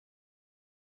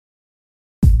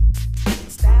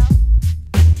Style?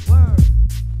 Word.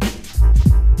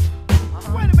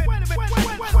 Wait a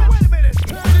minute.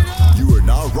 You are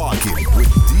now rocking with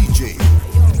DJ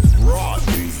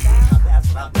Robbie. That's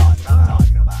what I'm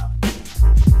talking about.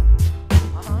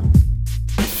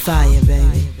 Fire,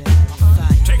 baby.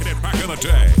 Taking it back in the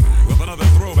day with another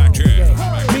throwback jam.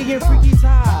 Me and Freaky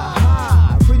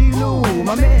Ty, Pretty Lou,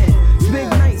 my man, Big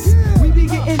Nice. We be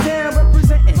getting down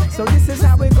representing, so this is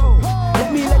how it goes.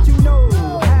 Let me let you know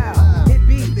how it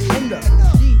be in the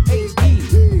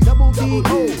G-H-E, double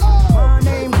D-O, my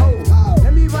name Ho.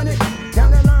 Let me run it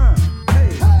down the line. Hey,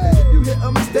 if you hit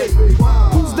a mistake,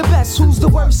 who's the best, who's the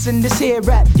worst in this here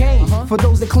rap game? For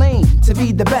those that claim to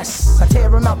be the best, I tear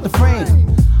them out the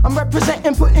frame. I'm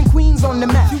representing, putting Queens on the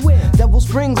map. Devil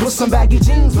Springs with some baggy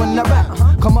jeans when I rap.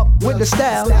 Come up with the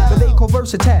style, but they call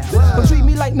versatile. Don't treat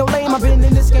me like no lame, I've been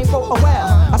in this game for a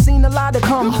while. I seen a lot to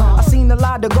come, I seen a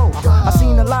lot to go. I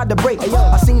seen a lot to break,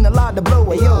 I seen a lot to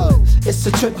blow. Yo, it's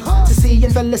a trip to see a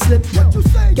fella slip.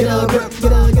 Get a grip,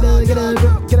 get a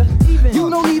grip, get a. You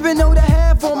don't even know the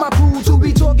half on my crew to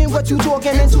be talking what you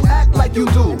talking and to act like you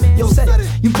do. Yo, said it.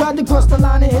 You tried to cross the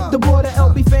line and hit the border.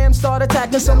 LB fam start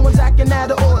attacking, someone's acting out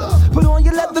of order. Put on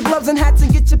your leather gloves and hats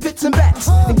and get your pits and bats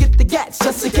and get the gats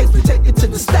just in case we take it to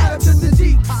the stats. The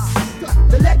Jeeps,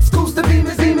 the Lex Coast, the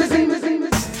Beamers,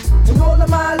 and all of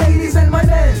my ladies and my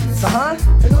men,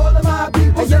 and all of my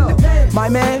people in the pen. My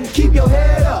man, keep your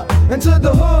head up into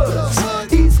the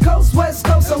hoods, East Coast, West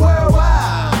Coast, and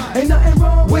worldwide. Ain't nothing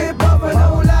wrong with bumping,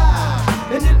 no lie.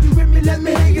 And if you with me, let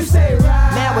me hear you say right.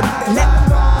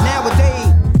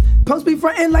 Nowadays, punks be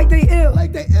frontin' like they ill.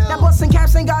 That bustin'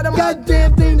 caps ain't got a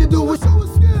goddamn thing to do with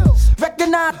skills.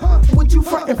 Recognize what you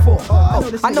frontin' for.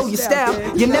 Oh, I know your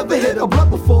style, you never hit a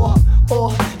blunt before.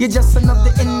 Or you're just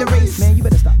another in the race. Man, you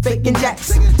better stop faking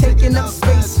jacks, taking up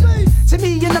space. To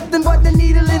me, you're nothing but the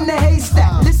needle in the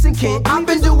haystack. Listen, kid, I've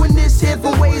been doing this here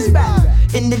for ways back.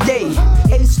 In the day,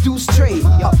 Ace Deuce Trade,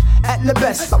 up at the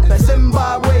best, up at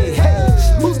Zimbabwe.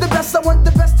 Hey, who's the best? I want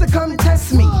the best to come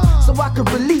test me, so I can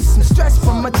release some stress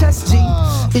from my chest, G.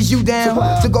 Is you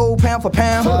down to go pound for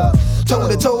pound, toe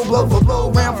to toe, blow for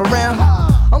blow, round for round?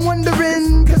 I'm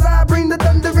wondering, cause I bring the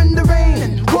thunder and the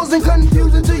rain, causing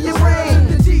confusion to your brain.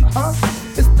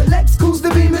 It's the Lex, Coos, the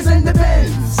Beamers, and the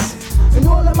Benz, and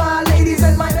all of my ladies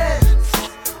and my men,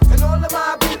 and all of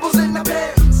my peoples in the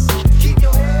Benz. Keep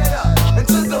your head up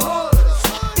into the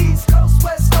hoods, East Coast,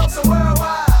 West Coast, and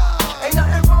worldwide. Ain't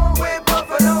nothing wrong with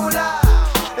bumping, no lie.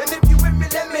 And if you with me,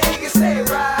 let me hear you say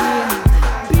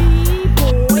right.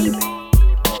 B-boy,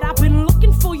 I've been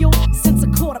looking for you since a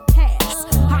quarter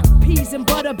past. Hot peas and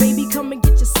butter, baby, come and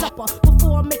get your supper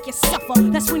before I make you suffer.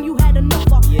 That's when you had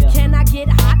enough of. Can I get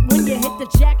hot when you hit the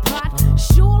jackpot?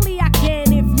 Surely I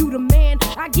can if you the man.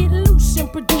 I get loose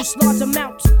and produce large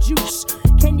amounts of juice.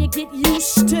 Can you get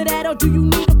used to that, or do you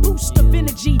need a boost of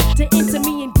energy to enter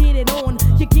me and get it on?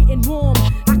 You're getting warm,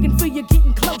 I can feel you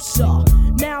getting closer.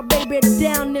 Now, baby,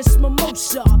 down this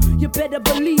mimosa. You better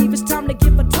believe it's time to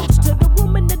give a toast to the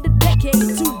woman of the decade.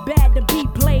 Too bad to be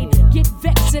played. Get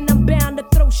vexed and I'm bound to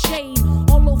throw shade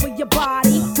all over your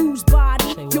body. Whose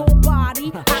body? Your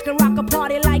body. I can rock a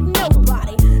party like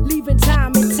nobody. Leaving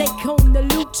time and take home the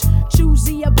loot.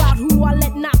 Choosy about who I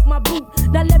let knock my boot.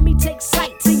 Now let me take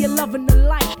sight till you're loving the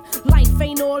light. Life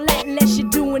ain't all that unless you're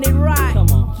doing it right. Come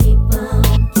on. Keep on,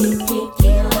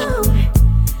 keep on.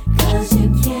 Cause you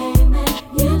came and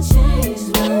you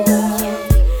changed my world.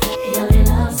 Your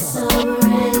love so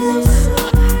endless.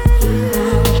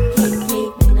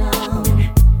 Keep on.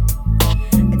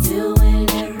 Doing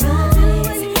it right.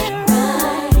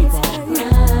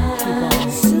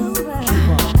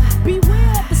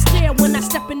 Beware of the stare when I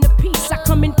step into peace. I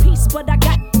come in peace, but I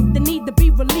got the need to be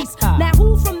released. Now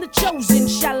who from the chosen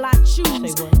shall I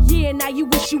choose? Yeah, now you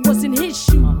wish you was in his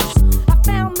shoes. I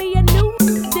found me a new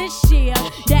this year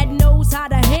that knows how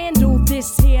to handle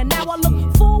this here. Now I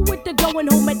look forward to going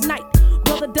home at night.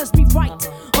 Brother does me right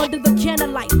under the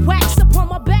candlelight. Wax upon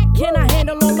my back, can I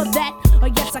handle all of that?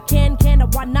 Yes I can I?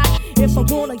 Why not? If I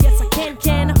wanna, yes I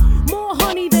can I? More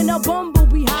honey than a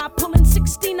bumblebee hive, pulling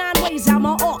 69 ways out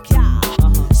my archive.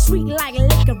 Sweet like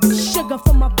licorice, sugar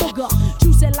for my booger,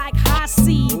 juicy like high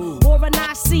C or an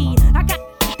IC. I got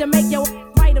to make you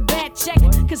write a bad check,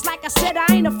 cause like I said, I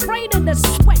ain't afraid of the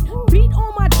sweat. Beat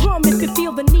on my drum if you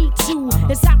feel the need to,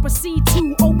 as I proceed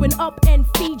to open up and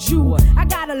feed you. I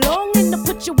got a longing to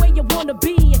put you where you wanna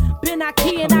be. Been I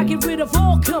key and I get rid of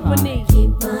all company.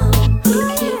 Keep on, keep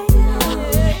on.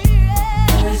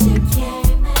 Cause you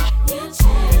came and you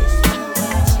changed my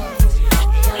world.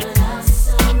 Your love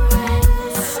so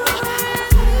endless.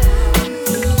 Keep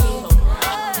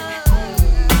on,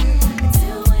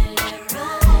 doing it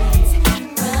right.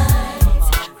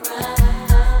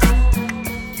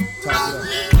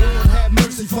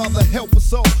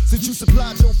 you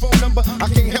supplied your phone number. I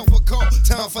can't help but call.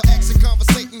 Time for action,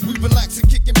 conversating, we relaxing,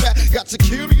 kicking back. Got you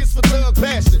curious for thug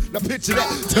passion. Now picture that,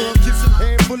 tongue kissing,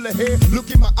 hand full of hair. Look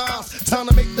in my eyes, time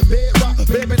to make the bed rock.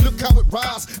 Baby, look how it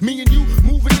rise. Me and you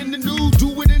moving in the nude,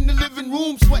 do it in the living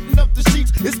room, sweating up the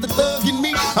sheets. It's the thug in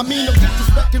me. I mean, no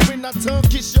disrespecting when I tongue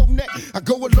kiss your neck. I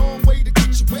go a long way to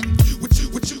get you wet. With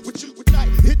you, night.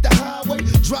 Hit the highway,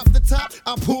 drop the top.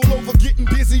 I pull over, getting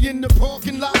busy in the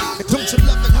parking lot. And don't you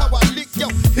love it how I lick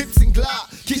your hips and glide?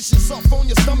 Kiss you soft on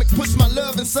your stomach, push my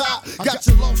love inside. Got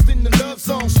you lost in the love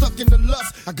song, stuck in the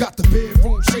lust. I got the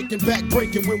bedroom shaking, back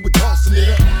breaking when we're tossing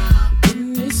it up.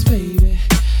 Goodness, baby,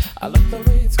 I like the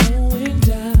way it's going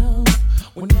down.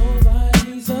 When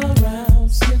nobody's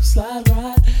around, slip, slide,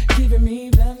 ride, giving me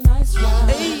that nice ride.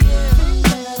 Hey, yeah. Thing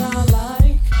that I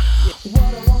like,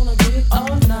 what I wanna get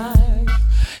all night.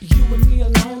 You and me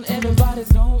alone,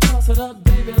 everybody's gonna toss it up,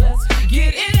 baby. Let's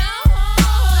get it on.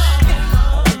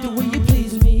 I like the way you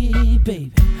please me,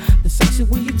 baby. The sexy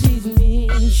way you tease me,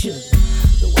 sugar.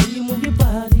 The way you move your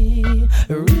body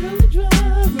really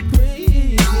drives me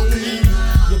crazy.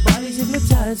 Your body's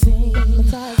hypnotizing.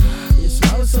 Your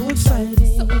smile is so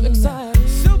exciting.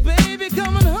 So baby,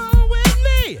 coming home with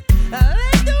me. I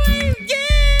like the way you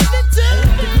give it to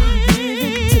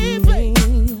me. Let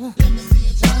me see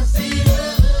you toss it up.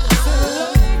 I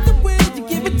like the way you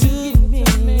give it to me.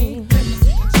 Let me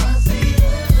see you toss it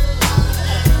up.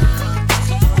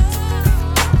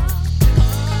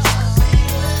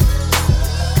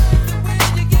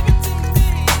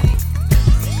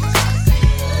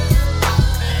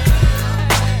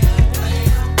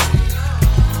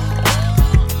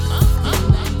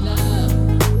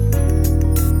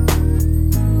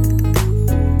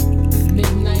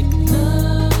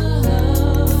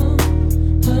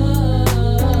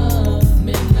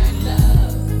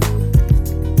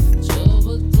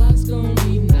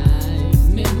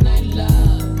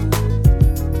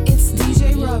 It's DJ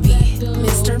Robbie,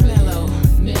 Mr. Mellow.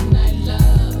 Midnight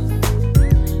love,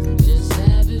 just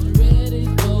have it ready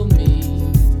for me.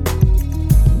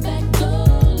 Back door,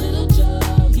 little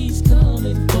Joe, he's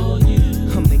coming for you.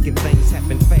 I'm making things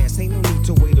happen fast. Ain't no need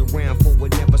to wait around for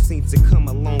what never seems to come.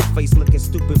 A long face looking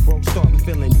stupid, broke, starting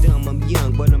feeling dumb. I'm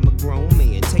young, but I'm a grown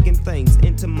man. Taking things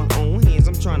into my own hands.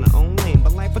 I'm trying to own land,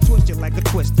 but life will twist you like a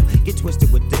twister. Get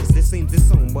twisted with this. It seems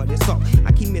it's on, but it's off.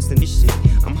 I keep missing this shit.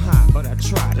 I'm high, but I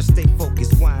try to stay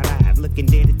focused, wide-eyed, looking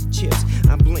dead at the chips.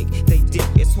 I blink, they dip.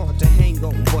 It's hard to hang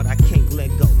on, but I can't let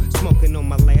go. Smoking on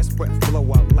my last breath,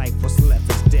 blow out life. What's left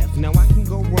is death. Now I can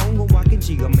go wrong or I can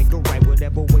G or make it right.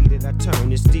 Whatever way that I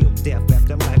turn, it's still death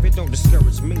after life. It don't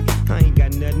discourage me. I ain't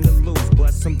got nothing to lose,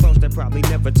 but some thoughts that probably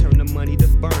never turn the money to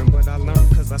burn. But I learn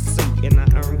cause I see, and I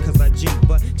earn cause I G.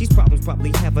 But these problems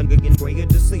probably haven't getting greater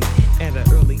to see. At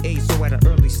an early age, so at an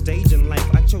early stage in life,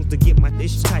 I chose to get my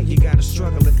dish tight. You gotta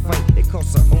struggle and fight. It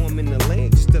costs an arm and a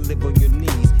leg just to live on your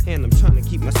knees. And I'm trying to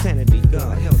keep my sanity.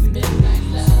 God help me. Midnight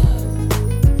love,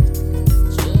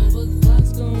 12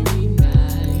 o'clock's gonna be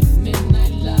night.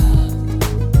 Midnight love,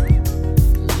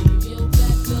 leave your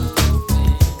back door open.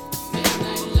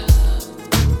 Midnight love,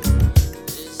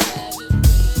 just have it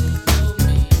ready for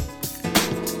me.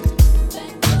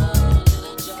 Back door,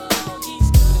 little Joe, he's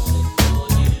coming for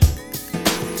you.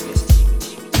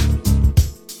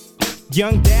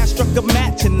 Young Dad struck a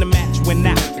match and the match went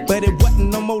out. But it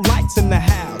wasn't no more lights in the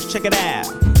house. Check it out.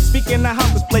 Speaking of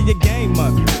house, let's play a game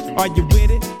of it. Are you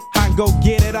with it? I go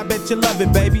get it. I bet you love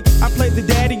it, baby. I play the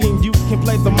daddy and you can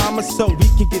play the mama, so we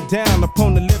can get down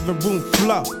upon the living room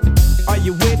floor. Are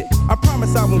you with it? I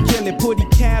promise I won't kill it. Put the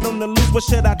cat on the loose. What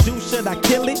should I do? Should I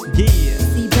kill it? Yeah.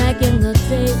 See, back in the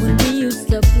day when we used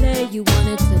to play, you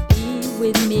wanted to be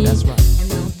with me. That's right. And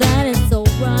now that it's so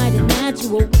right and that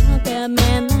you are out there,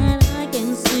 man, that I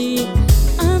can see.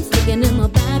 I'm sticking in my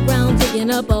background,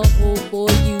 digging up a hole for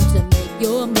you to make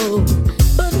your move.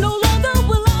 But no longer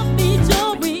will I be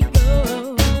your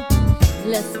Rico.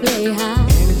 Let's play high.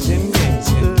 Let's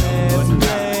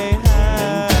play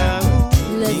high.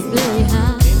 Let's play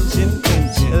high. Isn't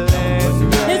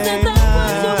that what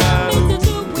you want me to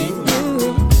do with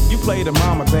you? You play the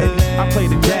mama, baby. I play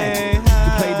the daddy.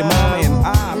 You play the mama and I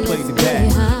play the daddy.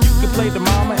 You can play the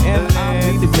mama and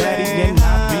I'll be the daddy. And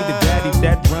I'll be the daddy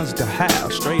that runs the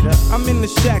house. Straight up. I'm in the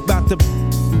shack about to.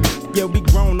 Yeah, we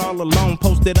grown all alone,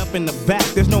 posted up in the back,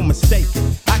 there's no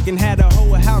mistaking. I can have the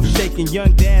whole house shaking,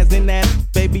 young dads in that,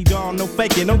 baby doll, no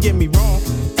faking, don't get me wrong.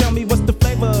 Tell me what's the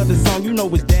flavor of the song, you know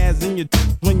it's dads in your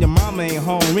when your mama ain't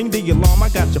home. Ring the alarm, I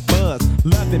got your buzz,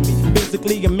 loving me,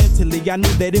 physically and mentally, I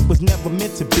knew that it was never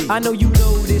meant to be. I know you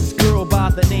know this girl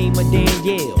by the name of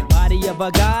Danielle, body of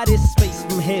a goddess, space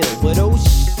from hell, but oh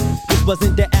this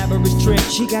wasn't the average trick.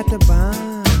 She got the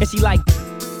vibe. And she like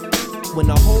when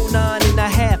the whole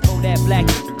 9.5 for that black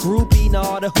groupie. Now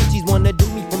all the hoochies wanna do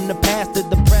me from the past to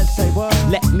the present.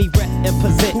 Let me rep and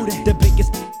present the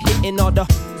biggest hitting all the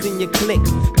in your clique.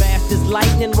 Fast as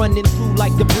lightning running through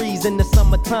like the breeze in the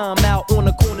summertime. Out on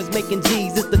the corners making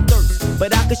G's. It's the thirst,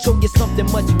 but I could show you something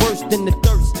much worse than the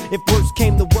thirst. If worst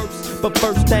came to worst, but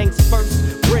first things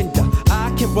first, Brenda,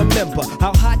 I can remember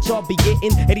how hot y'all be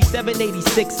getting 87,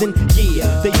 86, and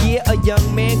yeah, the year a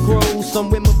young man grows.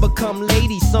 Some women become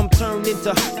ladies, some turn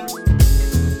into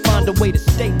find a way to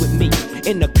stay with me.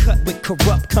 In the cut with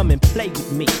corrupt, come and play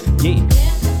with me. Yeah.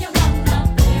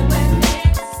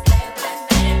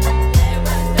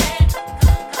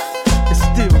 It's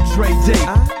still Dre Day,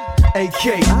 AK.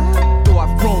 Though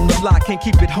I've grown a lot, can't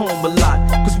keep it home a lot.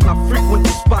 Cause when I frequent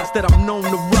the spots that I'm known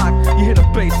to rock, you hear the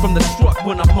bass from the truck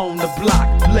when I'm on the block.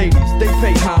 Ladies, they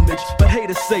pay homage, but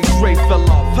haters say Dre fell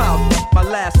off. How? My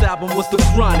last album was The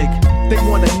Chronic. They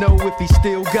wanna know if he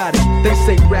still got it. They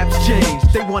say raps change,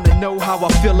 they wanna know how I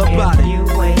feel about it. You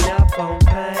ain't up on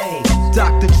pain.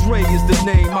 Dr. Dre is the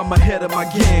name, I'm ahead of my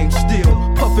gang. Still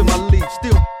puffin' my leaf,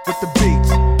 still with the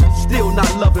beats. Still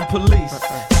not loving police.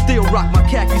 Still rock my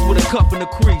khakis with a cuff and a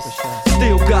crease.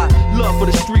 Still got love for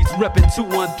the streets, reppin'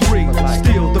 213.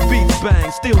 Still the beats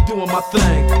bang, still doing my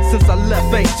thing. Since I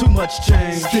left, ain't too much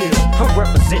change. Still I'm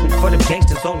representing for them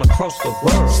gangsters all across the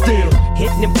world. Still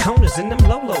hitting them corners and them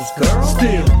lolos, girl.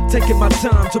 Still taking my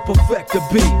time to perfect the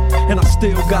beat. And I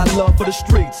still got love for the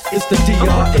streets. It's the DRE.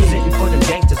 I'm representing for them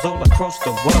gangsters all across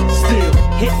the world. Still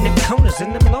hitting them corners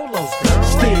and them lolos, girl.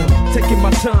 Still taking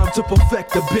my time to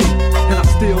perfect the beat. And I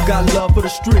still got love for the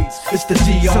streets. It's the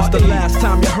DRE. Since the last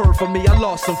time you heard from me, I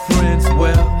lost some friends.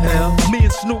 Well, hell, me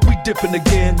and Snoop, we dipping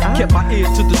again. Kept my ear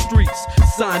to the streets.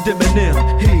 Signed Eminem.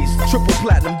 He's triple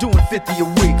platinum, doing 50 a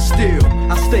week. Still,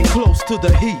 I stay close to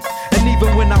the heat. And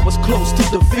even when I was close to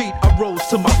defeat, I rose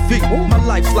to my feet. My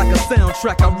life's like a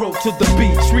soundtrack I wrote to the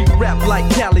beat. Street rap like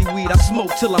Cali weed, I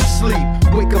smoke till I'm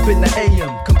sleep. Wake up in the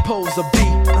AM, compose a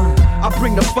beat. I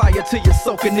bring the fire till you're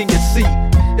soaking in your seat.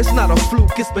 It's not a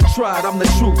fluke, it's been tried, I'm the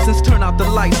truth. Since turn out the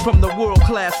lights from the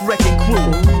world-class wrecking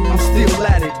crew, I'm still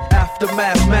at it, after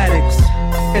mathematics.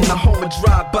 In the home of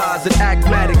drive-bys and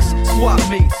acmatics. Swap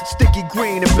meets, sticky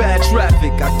green and bad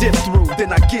traffic. I dip through,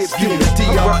 then I give you the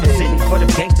DRE. I'm representing for them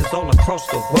gangsters all across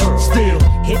the world. Still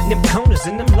hitting them corners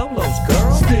and them lolos,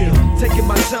 girl. Still taking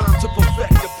my time to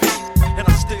perfect the beat. And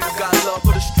I still got love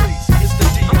for the streets. It's the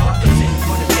DRE. I'm representing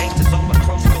for them gangsters all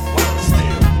across the world.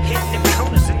 Still hitting them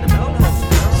corners and them lolos,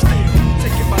 girl. Still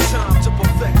taking my time to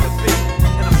perfect the beat.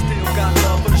 And I still got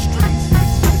love for the streets.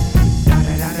 Da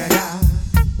da da da da.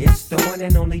 It's the one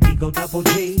and only Digo Double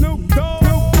G. Snoop Dogg. Da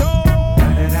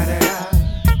da da da da.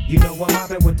 You know I'm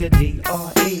mobbing with the DRE.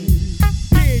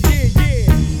 Yeah.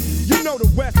 You know the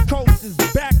West Coast is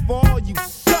back for all you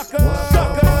suckers.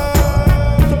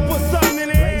 So put something in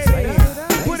there.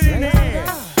 Put it in there.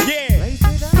 Yeah.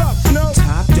 Suck, Snoop.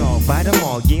 Top dog, bite them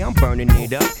all. Yeah, I'm burning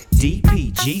it up.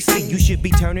 DPGC, you should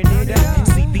be turning it up.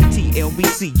 CBT,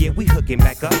 LBC, yeah, we hooking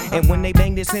back up. And when they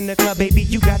bang this in the club, baby,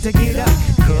 you got to get up.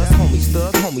 Cuz homies,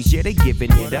 thug homies, yeah, they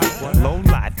giving it up. Low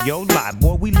life, yo life,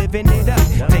 boy, we living it up.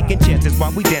 Taking chances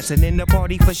while we dancing in the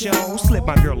party for show. Slip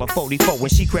my girl a 44 when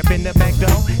she crept in the back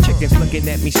door. Chickens looking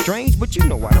at me strange, but you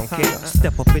know I don't care.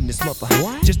 Step up in this mother,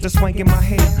 just a swank in my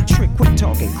hair. Trick, quit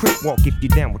talking, quick walk if you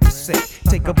down with the set.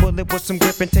 Take a bullet with some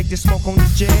grip and take the smoke on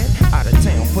this jet. Out of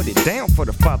town, put it down for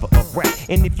the father of rap.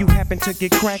 And if you happen to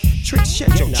get cracked, trick,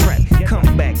 shut your trap.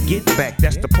 Come back, get back,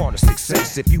 that's the part of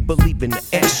success. If you believe in the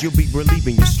S, you'll be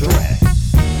relieving your stress.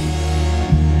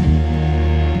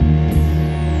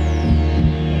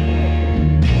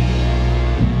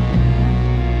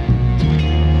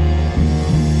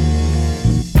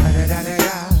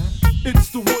 It's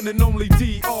the one and only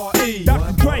DRE.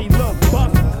 Dr. Dre, love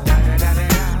buck.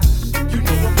 You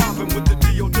know I'm mobbing with the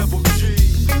D-O-double-G.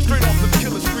 Straight off the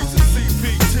killer streets of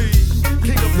CPT.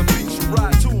 King of the beach, you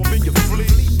ride to him in your fleet.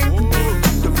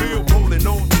 The bill rolling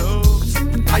on dubs.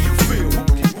 How you feel?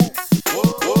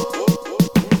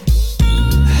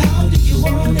 How did you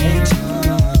want it?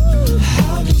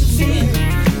 How did you feel?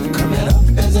 Coming up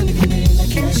as a nigga in the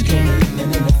cash can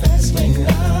and in the fast lane,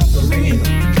 not for real.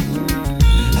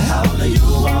 How do you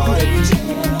want it?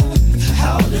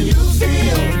 How do you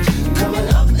feel? Coming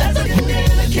up as a nigga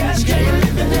in the cash can,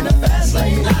 living in the fast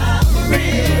lane, not for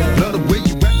real. Love the way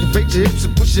you activate your hips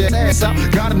and push your ass out.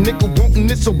 Got a nigga wanting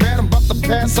it so bad I'm about to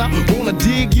pass out. Wanna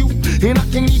dig you, and I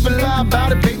can't even lie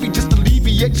about it, baby. Just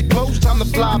alleviate appreciate your clothes. Time to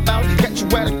fly about, got you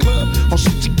at a club. Oh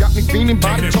shit, you got me feeling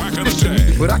body talking this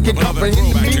shit. But I can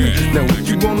comprehend the meaning. Now if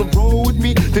you wanna roll with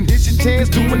me, then here's your chance.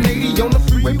 Do an 80 on the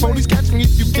freeway, police catch me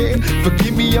if you can.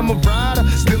 Forgive me, I'm a rider,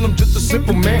 still I'm just a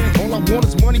simple man. All I want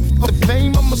is money for the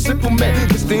fame, I'm a simple man.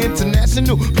 Mr.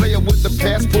 International, player with a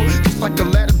passport. Just like a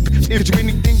ladder, if you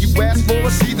anything you ask for,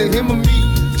 it's either him or me.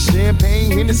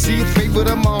 Champagne, Hennessy, a favorite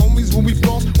of my homies when we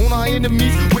floss on our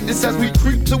enemies. Witness as we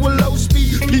creep to a low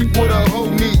speed. Peep with a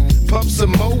whole need. Pump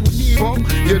some more weed, bump,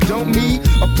 you don't need.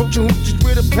 Approaching hoochies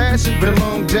with a passion, been a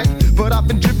long day. But I've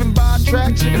been driven by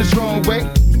attraction in a strong way.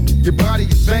 Your body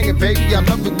is banging, baby. I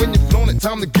love it when you're flown it.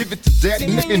 Time to give it to daddy.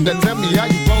 Nigga, now tell me how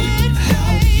you want it.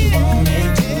 How do you want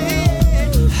it?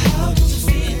 How do you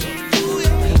feel?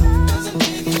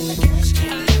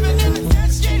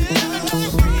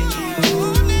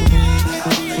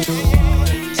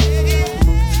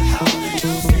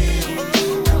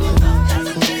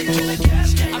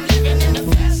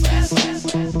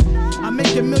 I make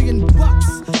 $1 million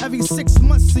every 6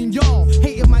 months, and y'all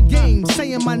hating my game,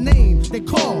 saying my name. They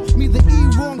call me the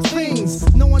wrong things,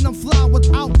 knowing I'm fly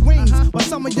without wings. While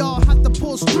some of y'all have to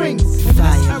pull strings. In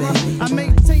this era, I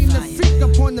maintain the freak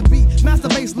up on the beat. Master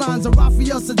bass lines of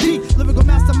Raphael Sadiq, lyrical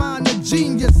mastermind, a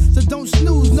genius. So don't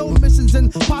snooze, no missions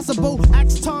impossible.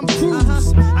 Ask Tom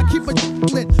Cruise. I keep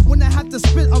it lit when I have to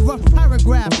spit a rough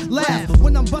paragraph. Laugh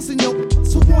when I'm busting your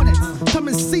who want it. Come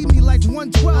and see me like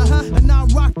 112, and I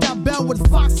rock that bell with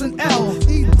Fox and L.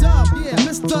 E-Dub, yeah,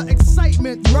 Mr.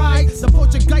 Excitement, right? The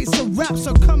Portuguese of rap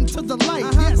shall come to the light.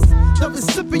 Yes, the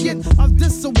recipient of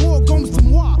this award goes to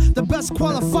moi, the best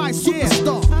qualified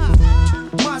superstar.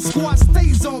 My squad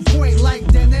stays on point like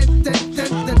that.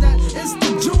 It's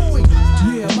the joint.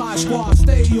 Yeah, my squad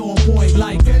stay on point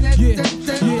like that. Yeah, it's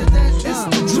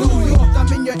the joint. New York,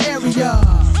 I'm in your area.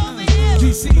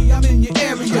 DC, I'm in your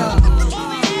area.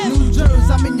 New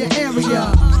Jersey, I'm in your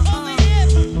area.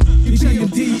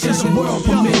 PMD is a world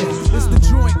premiere. It's the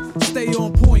joint, stay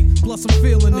on point, plus I'm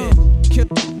feeling it.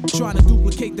 Trying to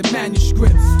duplicate the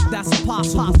manuscript, that's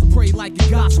impossible. Pray like a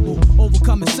gospel,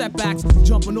 overcoming setbacks,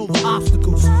 jumping over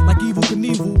obstacles. Like Evel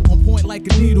Knievel, on point like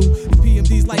a needle. The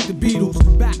PMD's like the Beatles,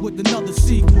 back with another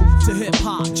sequel to hip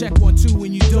hop. Check 1, 2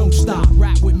 and you don't stop.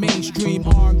 Rap with mainstream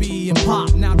R&B and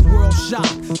pop. Now the world's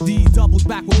shocked. D doubles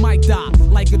back with Mike Doc.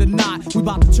 Like it or not, we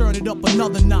about to turn it up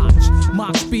another notch.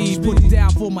 Mock speed, put it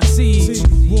down for my siege.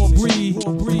 Raw breed,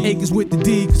 acres with the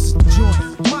D, cause it's the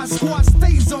joint. My squad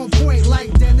stays on point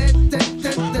like that.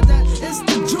 It's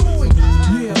the joint.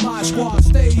 Yeah, my squad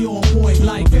stay on point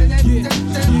like that.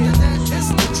 It's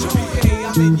the joint. Hey,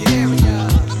 I'm in your area.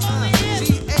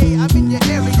 GA, I'm in your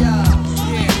area.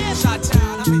 Yeah,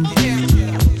 Chi-Town, I'm in your area.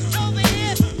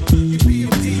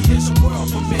 PMD is a world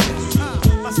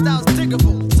premiere. My style's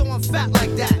diggable, so I'm fat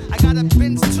like that. I got a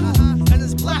Benz too, and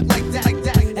it's black like that.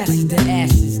 Ashes to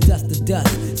ashes, dust to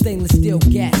dust. Stainless steel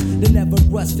gas, they never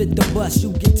rust. Fit the bus,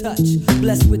 you get touched.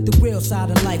 Blessed with the real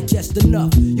side of life, just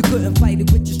enough. You couldn't fight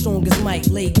it with your strongest might.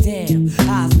 Lay down,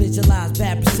 eyes visualize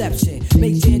bad perception.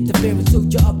 Major interference to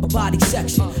your upper body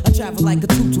section. I travel like a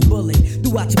tutu bullet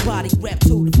throughout your body, rap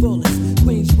to the fullest.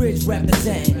 Queensbridge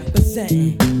representing.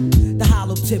 The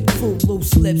hollow tip, full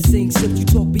loose lips, sing shit. You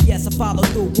talk BS, I follow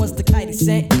through once the kite is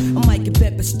sent. I'm like a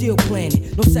bet, but still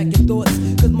planning. No second thoughts,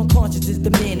 cause my conscience is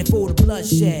demanding for the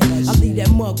bloodshed. I leave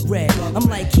that mug red. I'm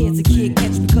like cancer kid,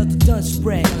 catch me cause the done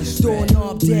spread.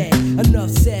 Doorknob dead. Enough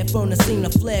said from the scene I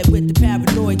fled with the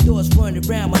paranoid thoughts running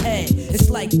around my head. It's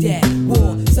like that.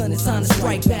 War, son, it's time to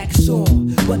strike back. It's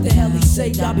on. What the hell he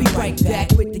say? I'll be right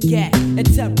back with the gat and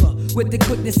terror. With the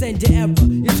quickness and your error.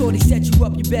 Your shorty set you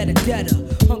up, you better dead her.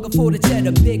 Hunger for the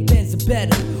cheddar, big Benz are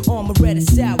better. Armor red and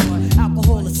sour,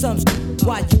 alcohol or some shit.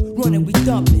 While you running, we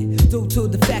dumping. Due to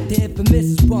the fact the infamous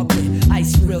is bumping.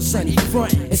 Ice real sunny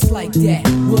front, it's like that.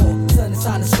 War, son, it's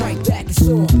time to strike back. It's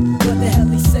on. What the hell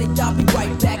he say? I'll be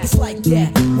right back. It's like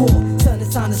that. War, son,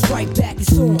 it's time to strike back.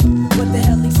 It's on. What the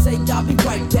hell he say? I'll be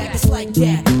right back. It's like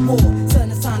that. War,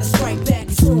 son, it's time to strike back.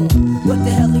 It's on. What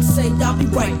the hell he say? I'll be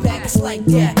right back. It's like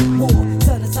that. War,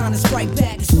 son, it's time to strike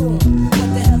back. It's on. What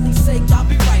the hell he say? I'll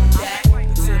be right back.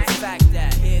 Consider the fact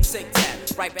that here, take that.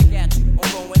 Right back at you.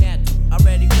 I'm going at you. I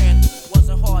already ran through.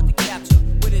 Wasn't hard to capture.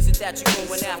 What is it that you're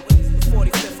going after? The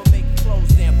 45th will make your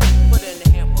clothes damper. Put in the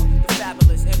hamper. The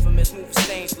fabulous, infamous, moving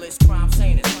stainless, crime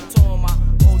saners. To all my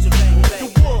old bang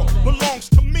bang. The world belongs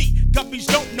to me. Guppies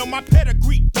don't know my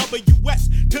pedigree. WS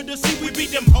to the sea, we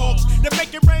beat them hogs. They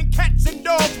make it rain cats and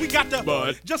dogs. We got the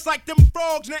bud. Just like them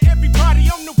frogs. Now everybody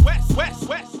on the west.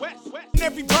 And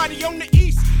everybody on the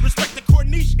east. Respect the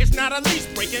corniche, it's not a leash.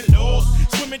 Breaking laws.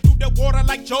 Swimming through the water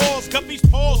like Jaws. Guppies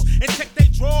pause and check their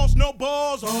drawers. No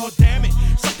balls. Oh damn it.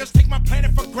 suckers take my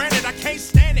planet for granted. I can't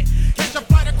stand it. Catch a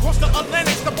flight across the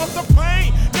Atlantic, step off the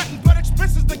plane. Nothing but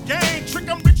expenses to gain. Trick,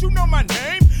 I'm rich, you know my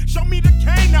name. Show me the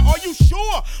cane. Now, are you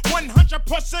sure?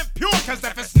 100% pure. Cause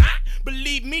if it's not,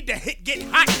 believe me, the hit get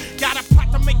hot. Got a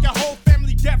plot to make your whole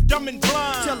family deaf, dumb, and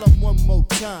blind. Tell them one more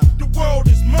time. The world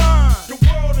is mine. The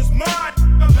world is mine.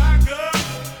 The back up.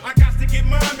 I got to get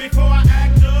mine before I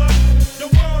act up. The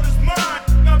world is mine.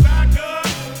 The back up.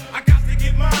 I got to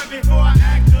get mine before I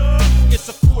act up. It's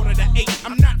 7:45.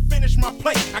 I'm not finished my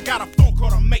plate. I got a phone call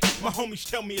to make. My homies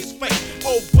tell me it's fake.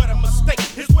 Oh, what a mistake.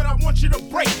 Here's what I want you to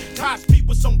break. Tie his feet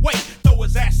with some weight. Throw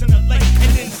his ass in the lake.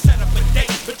 And then set up a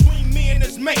date between me and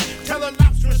his mate. Tell her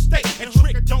lobster and steak. And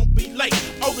trick, don't be late.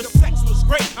 Oh, the sex was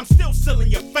great. I'm still sealing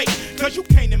your fate. Cause you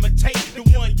can't imitate the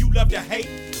one you love to hate.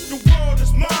 The world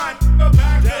is mine. The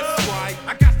back That's right.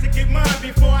 I got to get mine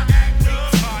before I act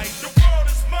up. The world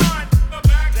is mine. The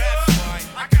back That's right.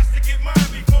 I got to get mine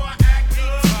before I act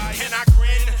up. Can I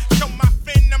grin? Show my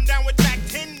fin. I'm down with back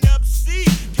 10 up C.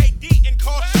 KD and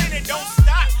caution and don't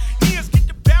stop. Niggas get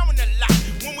the bowing a lot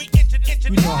when we enter.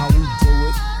 You know how we do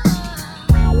it.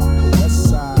 West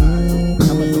side,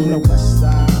 coming from the west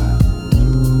side.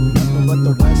 Nothing but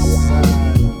the west side.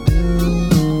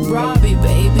 Robbie,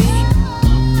 baby.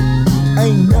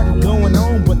 Ain't nothing going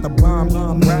on but the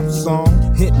bomb rap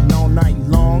song hitting all night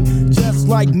long. Just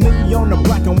like me on the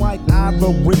black and white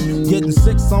ivory, getting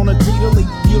 6 on a G to leap.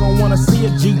 You don't wanna see a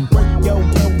G break your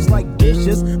toes like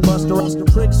dishes. Buster the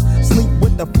tricks, sleep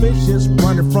with the fishes.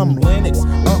 Running from Lennox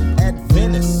up at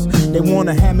Venice. They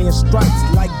wanna have me in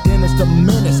stripes like Dennis the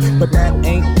Menace, but that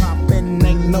ain't poppin',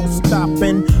 ain't no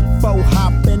stopping. Faux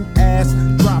hopping, ass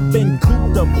dropping,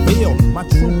 coup de ville. My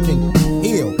truth can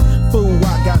heal. Fool,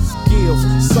 I got skills.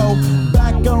 So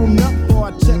back on up, boy,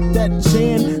 I check that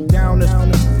chin. Down this,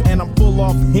 and I'm full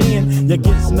off hand. You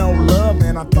gets no love,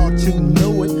 and I thought you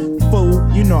knew it. Fool,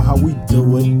 you know how we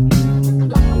do it.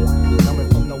 Coming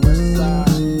from the west side,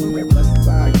 west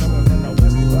side, coming from the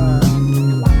west side.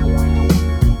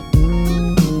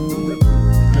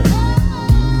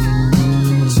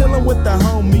 Chillin' with the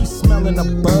homies, smelling a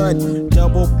bud.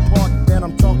 Double park, then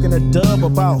I'm talking to Dub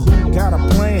about who got a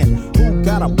plan, who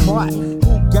got a plot,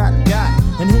 who got,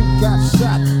 and who got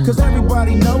shot. Cause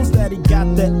everybody knows that he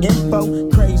got the info.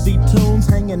 Crazy tunes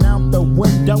hanging out the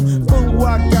window. Fool,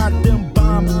 I got them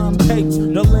bomb tapes,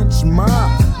 the lynch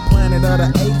mob, planet of the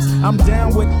apes. I'm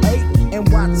down with 8, and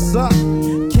what's up?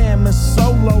 Cam and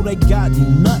Solo, they got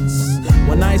nuts.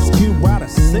 When Ice Cube out a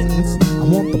sentence, I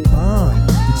want the bomb.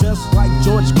 Just like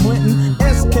George Clinton,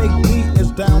 SKP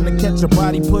is down to catch a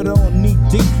body, put it on knee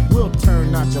deep. We'll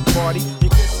turn out your party. You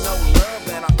get no love,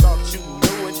 and I thought you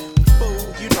knew it. Fool,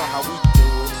 you know how we do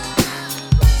it.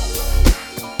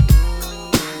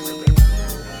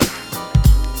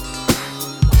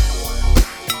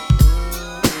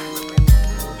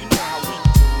 You know how we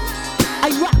do it. I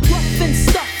rock rough and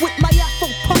stuff with my Afro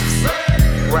puffs.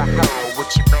 Rock on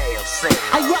with your band, say.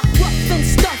 I rock rough and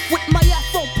stuff with my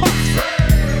Afro puffs.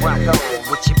 Rock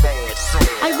on with your band, say.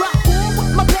 I rock on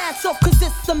with my pants off cause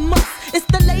it's a must. It's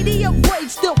the lady of rage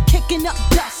still kicking up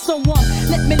dust. So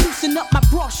let me loosen up my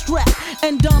bra strap.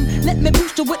 And let me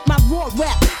boost you with my raw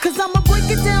rap. Cause I'ma break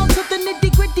it down to the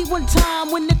nitty gritty one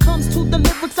time. When it comes to the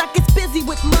lyrics I get busy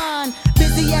with mine.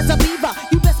 Busy as a beaver,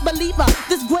 you best believe her.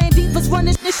 This grand diva's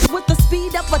running this shit with the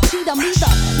speed of a cheetah. Me the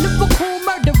lyrical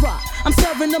murderer. I'm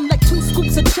serving them like 2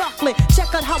 scoops of chocolate.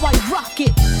 Check out how I rock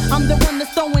it. I'm the one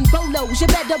that's throwing bolos. You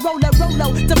better roll a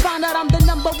Rolo to find out I'm the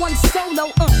 #1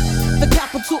 solo. The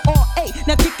capital R-A.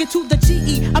 Now kick it to the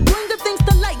G-E. I bring the things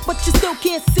to light, but you still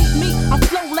can't see me. I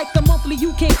flow like the monthly,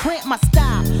 you can't cramp my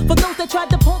style. For those that tried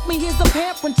to punk me, here's a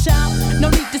parent child. No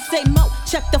need to say mo,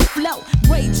 check the flow.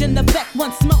 Rage in effect,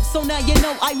 one smoke, so now you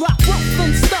know I rock rough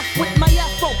and stuff with my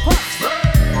Afro puffs.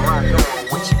 Rock on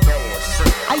with your band, say.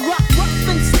 I rock rough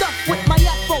and stuff with my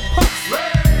Afro puffs.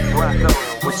 Rock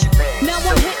on with your band, now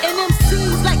I'm hitting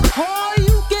MCs like hard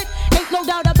you get. Ain't no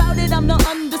doubt about it, I'm the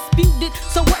undisputed.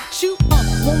 So what you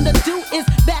wanna do is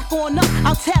back on up.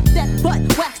 I'll tap that butt,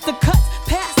 wax the cuts,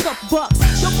 pass the bucks.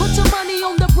 So put your money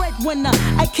on the breadwinner.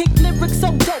 I kick lyrics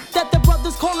so dope that the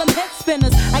brothers call them head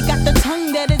spinners. I got the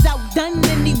tongue that is outdone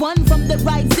anyone. From the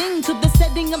rising to the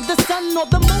setting of the sun or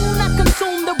the moon, I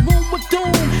consume the room with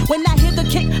doom. When I hear the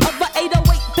kick of a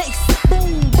 808 bass,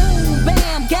 boom, boom,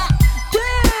 bam, god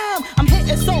damn. I'm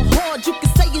hitting so hard you can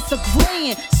say it's a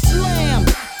grand slam.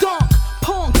 Dunk,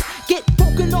 punks get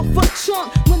broken off a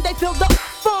chunk when they feel the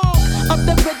funk of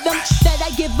the rhythm that I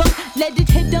give them. Let it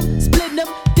hit them, split them,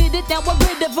 did it, now I'm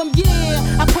rid of them,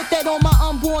 yeah. I put that on my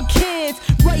unborn kids.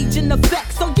 Rage in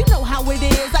effect, so you know how it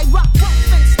is. I rock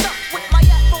rough and stuff with my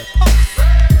Afro puffs.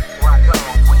 Rock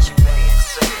on with your band,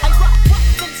 say.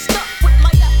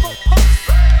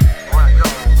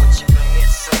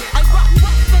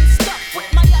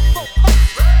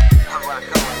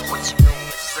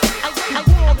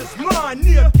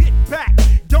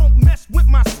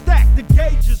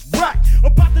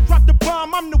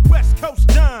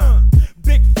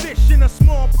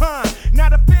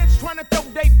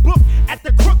 they book at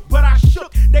the crook, but I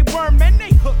shook. They worm and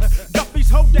they hook. Guppies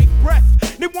hold they breath.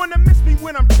 They wanna miss me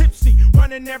when I'm tipsy.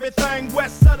 Running everything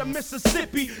west of the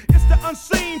Mississippi. It's the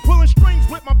unseen, pulling strings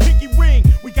with my pinky ring.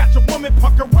 We got your woman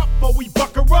pucker up, or we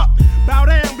buck her up. Bow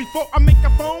down before I make a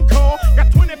phone call.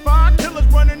 Got 25 killers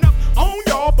running up on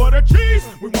y'all for the cheese.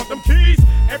 We want them keys.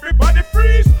 Everybody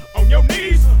freeze on your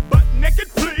knees, butt naked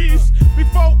please.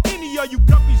 Before any of you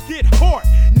guppies get hard,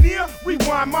 near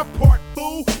rewind my part,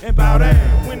 fool, and bow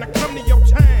down when I come to your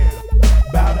town.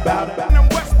 Bow down, and I'm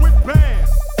Westwood Band.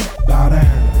 Bow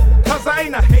down, cause I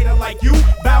ain't a hater like you.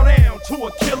 Bow down to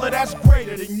a killer that's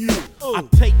greater than you. I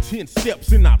take 10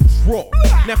 steps and I draw.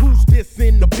 Now who's this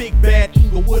in the big bad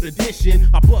Inglewood edition?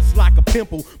 I bust like a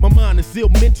pimple, my mind is ill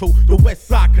mental. The west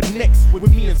side connects with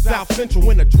me in South Central.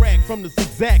 When a drag from the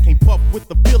zigzag came puff with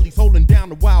the Phillies, holding down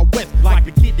the Wild West like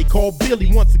a kid they call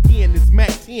Billy. Once again it's Mac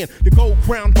 10, the gold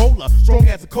crown holder, strong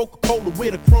as a Coca-Cola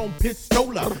with a chrome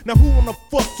pistola. Now who on the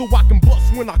fuss so I can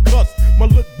bust when I cuss? My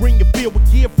look bring you feel with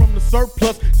gear from the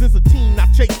surplus. Since a teen I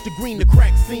chased the green, the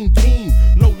crack scene team.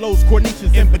 Lolos,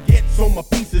 corniches, and baguettes on my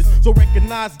pieces. So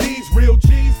recognize these real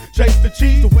cheese, chase the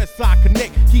cheese. The West Side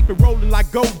Connect, keep it rolling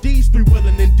like gold D's. Three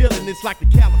wheeling and dealing, it's like the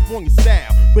California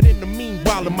style. But in the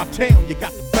meanwhile in my town, you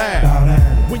got to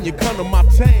bow. When you come to my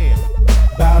town,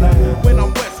 bow down. When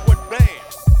I'm Westwood Band,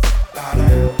 bow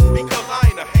down. Because I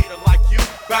ain't a hater like you.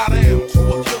 Bow down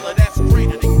to a killer that's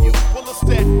greater than you. Well, it's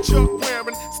that Chuck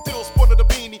wearing, still sporting the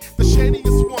beanie. The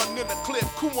shadiest one in the clip.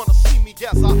 Who wanna see me?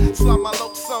 Yes, I slide my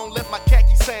low song, let my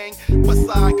khaki sang. West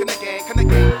Side Connect gang, connect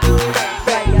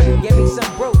gang. Give me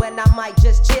some brew and I might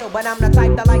just chill. But I'm the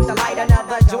type that like to light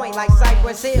another joint like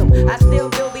Cypress Hill. I still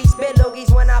do be spit loogies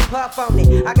when I puff on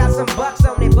it. I got some bucks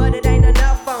on it, but it ain't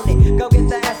enough on it. Go get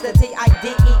the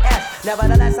S-T-I-D-E-S.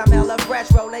 Nevertheless, I'm hella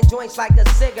fresh, rolling joints like a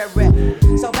cigarette.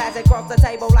 So pass it across the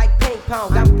table like ping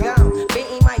pong. I'm gone,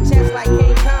 beating my chest like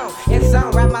King Kong. It's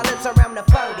on, wrap my lips around the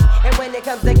 40. And when it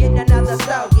comes to getting another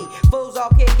stogie, fools all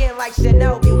kick in like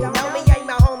Shinobi. Homie ain't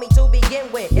my homie to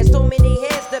begin with. It's too many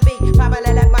hands to be.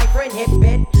 Probably let my friend hit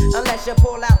bit. Unless you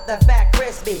pull out the fat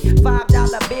crispy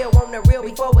 $5 bill on the real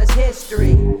before it's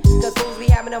history. Cause fools be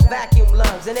having them vacuum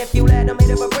lungs. And if you let them hit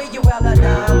it for free, you hella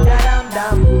dumb,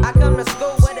 dumb. I come to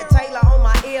school with a Taylor on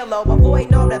my earlobe.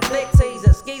 Avoiding all the flick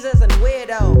teasers, skeezers, and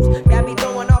weirdos. Got me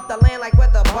throwing off the land like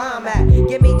where the bomb at.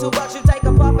 Give me $2, you take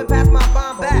a puff and pass my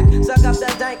bomb back. Suck up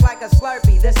the dank like a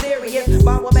Slurpee. The serious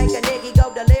bomb will make a nigga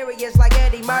go delirious like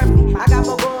Eddie Murphy. I got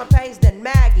more growing pains than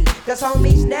Maggie. Cause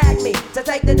homies snagged me to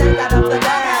take the dank out of the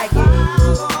bag.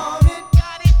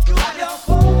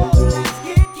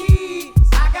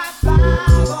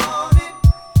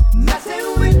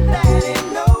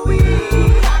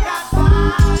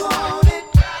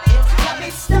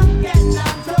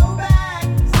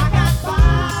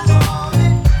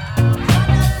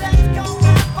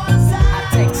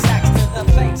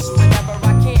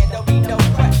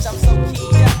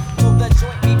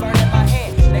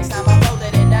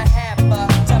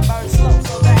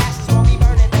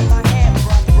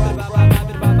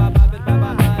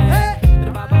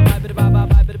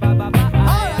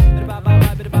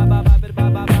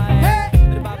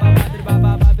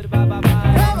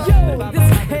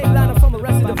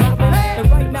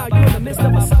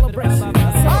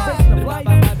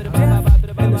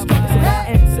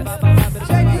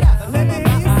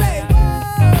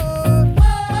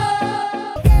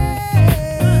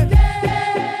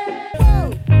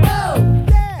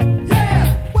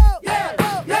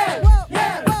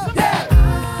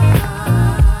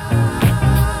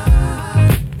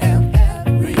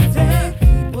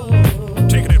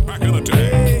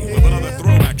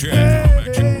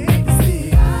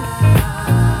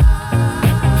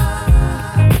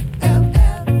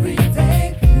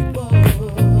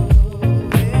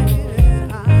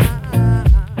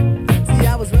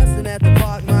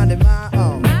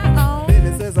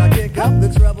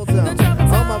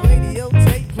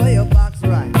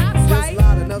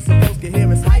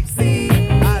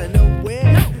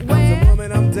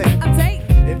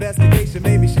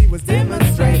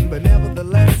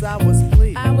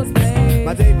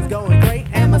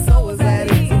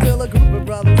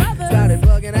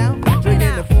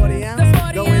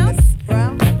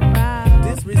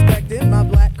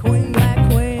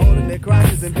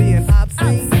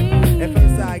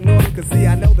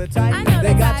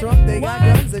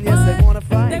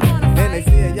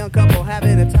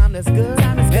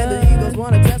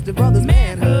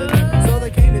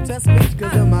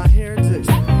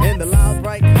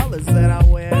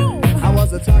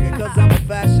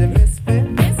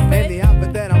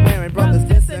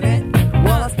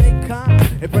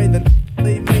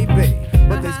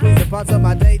 parts of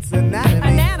my date's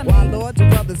anatomy. Why, Lord, your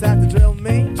brothers have to drill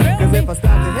me? Cause if I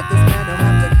start to hit this man, they'll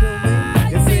have to kill me.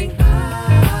 You see,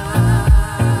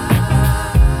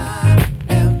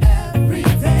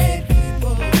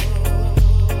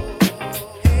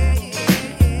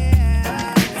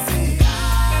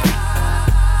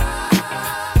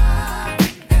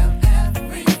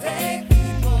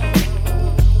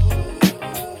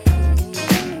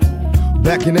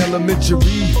 Back in elementary,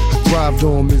 I thrived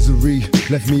on misery.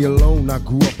 Left me alone, I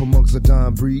grew up amongst a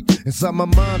dying breed. Inside my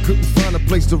mind, couldn't find a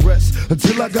place to rest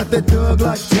until I got that thug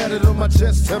life tatted on my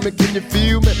chest. Tell me, can you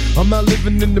feel me? I'm not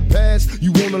living in the past,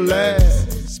 you wanna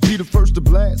last. Be the first to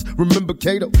blast. Remember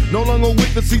Cato, no longer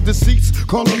with us, see deceits.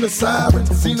 Call on the sirens,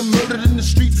 seen them murdered in the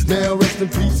streets. Now rest in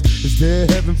peace. Is there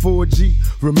heaven for a G?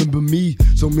 Remember me,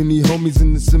 so many homies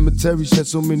in the cemetery shed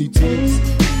so many tears.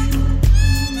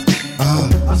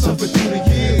 I suffered through the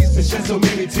years and shed so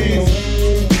many tears.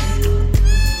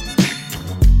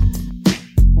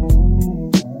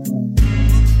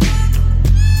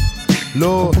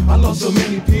 Lord, I lost so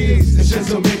many peers and shed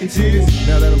so many tears.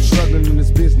 Now that I'm struggling in this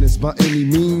business by any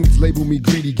means, label me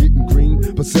greedy, getting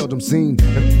green, but seldom seen.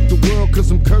 And the world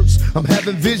cause I'm cursed, I'm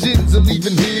having visions of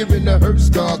leaving here in the hearse.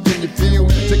 God, can you feel?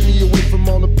 Take me away from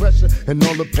all the pressure and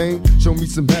all the pain. Show me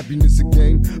some happiness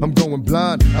again. I'm going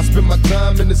blind, I spend my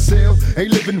time in the cell,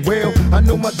 ain't living well. I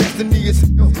know my destiny is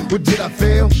hell, but did I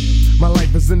fail? My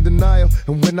life is in denial,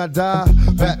 and when I die,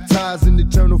 baptized in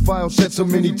eternal fire, shed so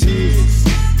many tears.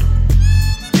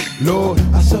 Lord,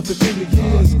 I suffered through the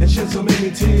years and shed so many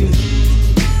tears.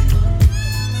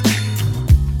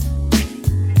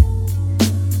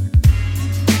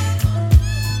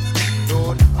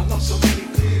 Lord, I lost so many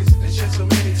years and shed so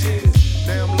many tears.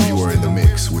 Now I'm lost. You are in the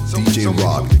mix with DJ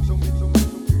Robbie.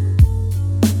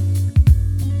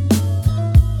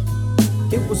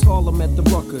 It was Harlem at the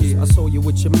Ruckers. I saw you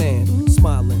with your man,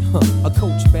 smiling, a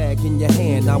Coach bag in your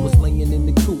hand. I was laying in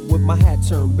the coupe with my hat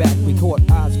turned back. We caught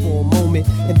eyes for a moment,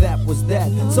 and that was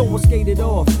that. So I skated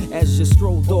off as you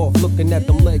strolled off, looking at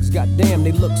them legs. Goddamn,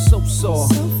 they look so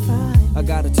soft. I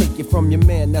gotta take you from your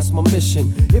man, that's my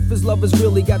mission. If his lovers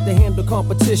really got to handle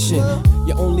competition,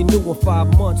 you only knew him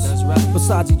 5 months.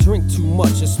 Besides, he drink too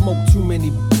much and smoke too many.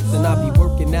 And I be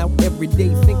working out every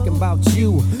day thinking about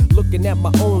you. Looking at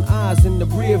my own eyes in the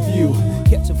rear view,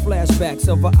 catching flashbacks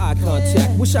of our eye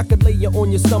contact. Wish I could lay you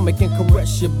on your stomach and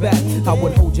caress your back. I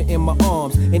would hold you in my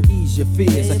arms and ease your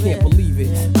fears. I can't believe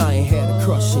it, I ain't had a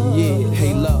crush in years.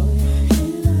 Hey love,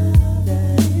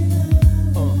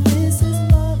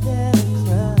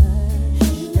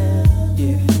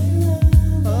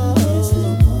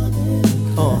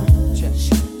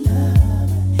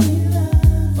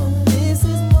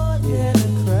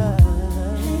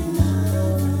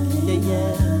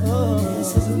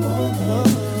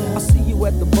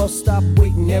 stop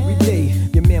waiting every day.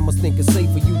 Your man must think it's safe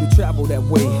for you to travel that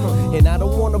way. And I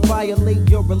don't wanna violate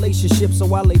your relationship,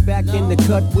 so I lay back in the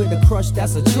cut with a crush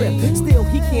that's a trip. Still,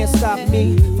 he can't stop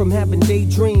me from having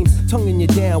daydreams, tonguing you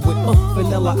down with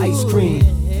vanilla ice cream.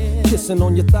 Kissing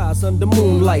on your thighs under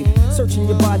moonlight, searching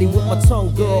your body with my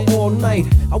tongue, girl, all night.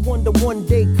 I wonder one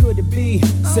day could it be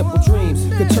simple dreams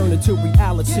could turn into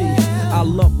reality. Our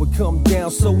love would come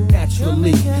down so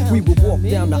naturally. We would walk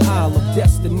down the aisle of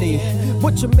destiny.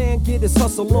 What your man get is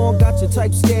hustle on, got your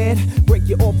type scared. Break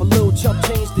you off a little chump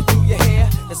change to do your hair.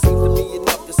 That seems to be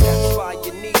enough to satisfy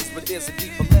your needs, but there's a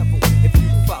deeper level if you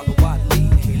follow I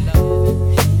lead. Hey, love.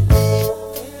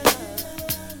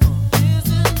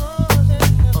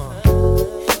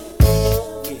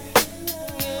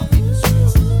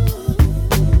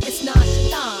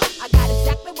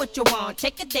 What you want,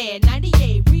 take it there,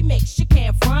 98 remix, you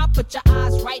can't front, put your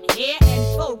eyes right here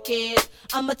and focus.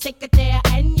 I'ma take it there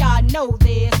and y'all know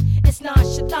this. It's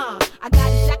nonchalant, I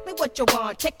got exactly what you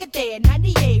want, take it there,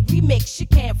 98 remix, you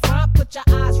can't front, put your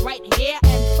eyes right here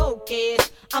and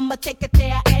focus. I'ma take it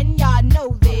there and y'all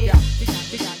know this.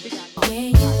 Where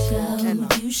you go,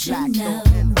 you should know.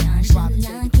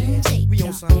 Nonchalant can take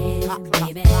your head,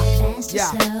 baby. Fast or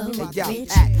slow, rich or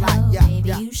poor,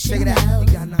 baby, you should know.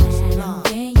 Where you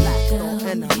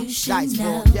go, you should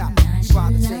know.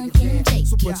 Nonchalant can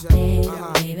take your head,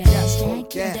 baby.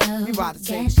 Stack your dough, get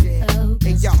focused.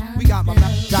 We got my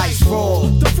dice roll.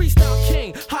 The freestyle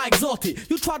king, high exalted.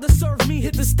 You tried to serve me,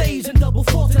 hit the stage and double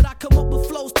faulted. I come up with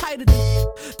flows tighter than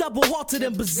double halted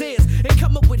and bazaars, and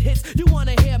come up with hits you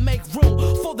wanna hear. Make room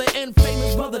for the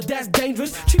infamous brother that's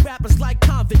dangerous. Treat rappers like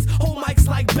convicts, hold mics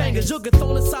like bangers. You'll get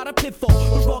thrown inside a pitfall.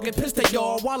 We're all get pissed at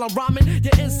y'all while I'm rhyming.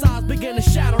 Your insides begin to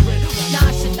shattering.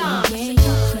 Nonchalant, where you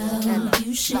go,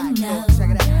 you should know.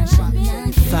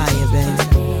 Nonchalant, fire, baby.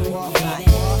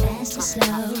 Fast or slow,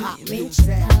 rich or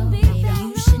poor, baby,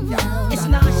 you should know.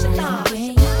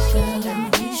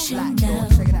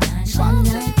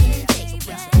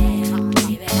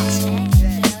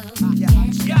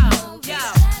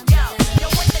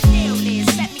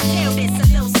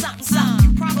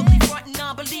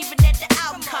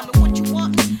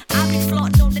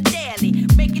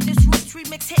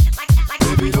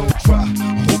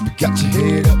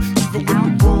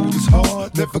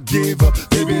 give up,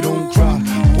 baby, don't cry.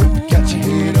 Hope you got your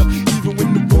head up, even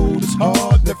when the road is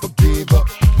hard, never give up.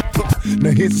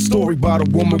 Now here's a story about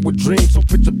a woman with dreams, so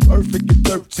picture perfect at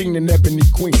 13, an ebony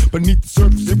queen. Beneath the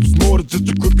surface, it was more than just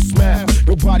a crooked smile.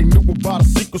 Nobody knew about a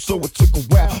secret, so it took a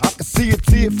while. I could see a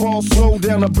tear fall slow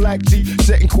down her black cheek,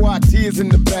 shedding quiet tears in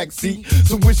the backseat.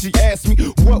 So when she asked me,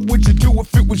 what would you do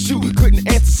if it was you? Couldn't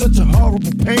answer, such a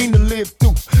horrible pain to live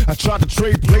through. I tried to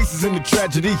trade places in the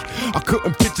tragedy. I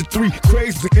couldn't picture three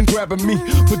crazy and grabbing me.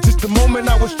 For just a moment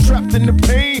I was trapped in the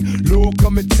pain. Lord,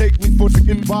 come and take me for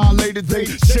getting violated. They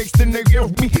chased and they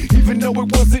killed me, even though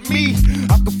it wasn't me.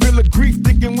 I could feel the grief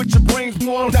thinking with your brains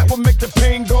warm. That would make the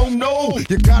pain go no.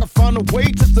 You gotta find a way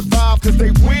to survive, cause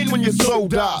they win when your soul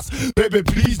dies. Baby,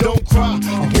 please don't cry.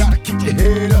 You gotta keep your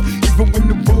head up, even when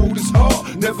the road is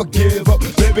hard. Never give up,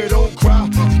 baby, don't cry.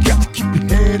 You got to keep your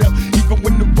head up, even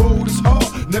when the road is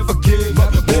hard. Never give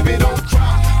up, baby, don't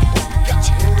cry. You got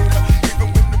your head up, even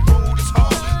when the road is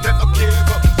hard. Never give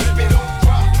up, baby, don't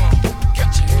cry. You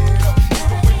got your head up,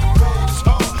 even when the road is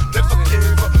hard. Never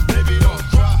give up, baby, don't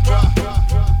cry.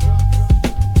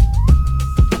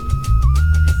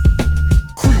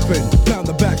 Creeping down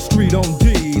the back street on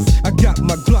D's, I got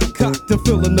my Glock cocked and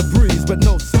feeling the breeze. But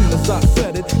no sooner as I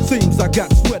said it, seems I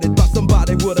got sweated by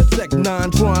somebody with a Tech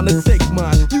 9 trying to take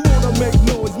mine. You wanna make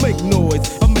noise, make noise.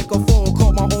 I make a phone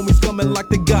call, my homies coming like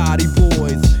the Gotti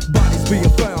boys. Bodies being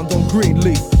found on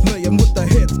Greenleaf, laying with the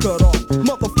heads cut off.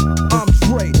 I'm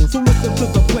Dre, so listen to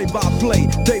the play-by-play,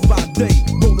 day by day.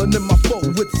 Rolling in my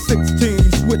phone with 16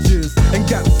 switches, and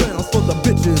got sounds for the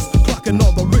bitches, clocking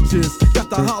all the riches. Got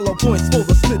the hollow points for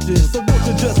the snitches, so won't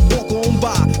you just walk on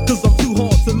by, cause I'm too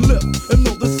hard to lift. And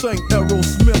no, this ain't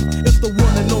Aerosmith, it's the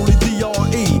one and only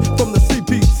DRE from the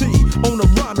CPT on a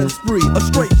rhyming spree, a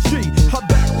straight G. How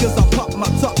back as I pop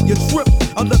my top, you trip.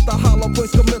 I let the hollow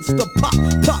points commence to pop,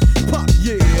 pop, pop,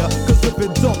 yeah. Cause if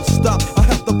it don't stop, I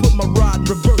have to put my ride in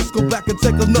reverse, go back and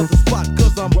take another spot,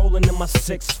 cause I'm rolling in my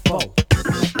 6-4.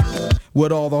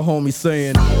 With all the homies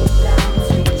saying,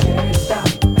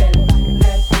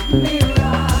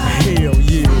 hell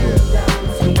yeah.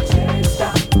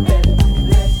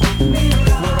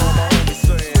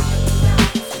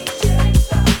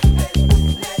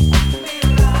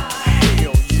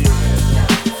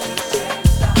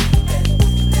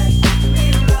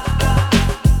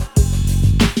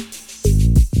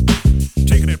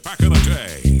 Taking it back in the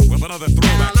day with another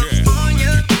throwback hit.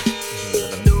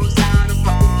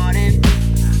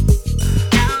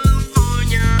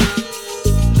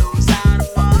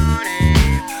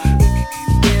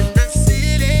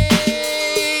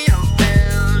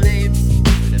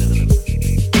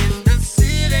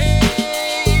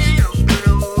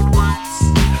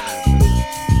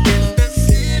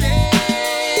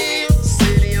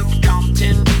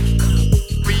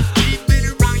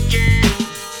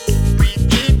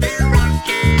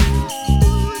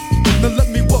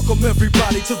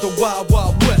 Everybody to the Wild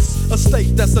Wild West, a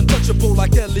state that's untouchable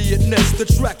like Elliot Ness. The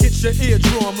track hits your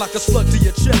eardrum like a slug to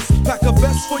your chest. Pack a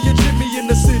vest for your Jimmy in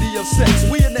the city of sex.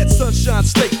 We in that sunshine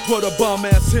state where the bomb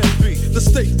ass hemp be. The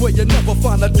state where you never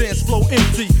find a dance floor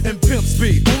empty and pimp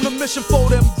speed. On a mission for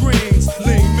them greens,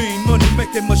 lean, mean, money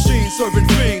making machines serving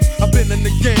fiends. I've been in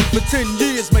the game for 10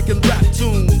 years making rap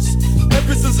tunes.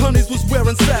 Ever since Honeys was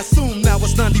wearing Sassoon, now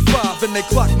it's 95 and they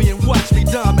clock me and watch me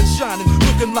diamond shining,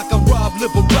 looking like a Rob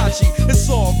Liberace. It's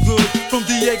all good, from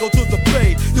Diego to the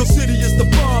Bay. Your city is the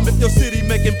bomb if your city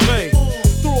making pay.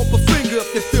 Throw up a finger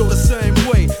if you feel the same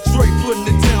way. Straight putting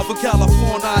it down for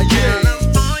California, yeah.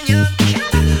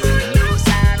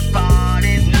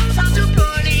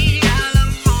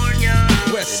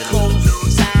 West Coast.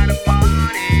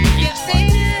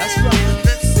 That's right.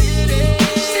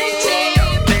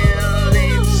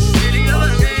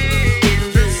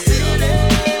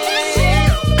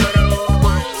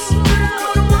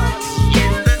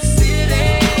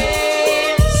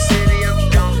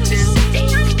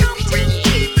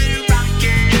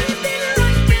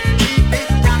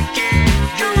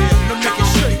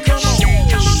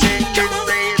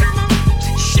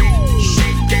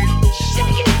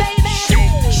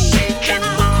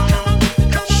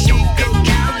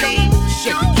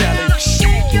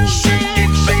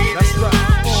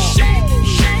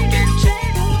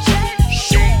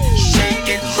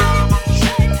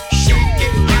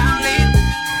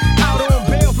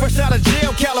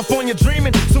 California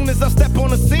dreaming. Soon as I step on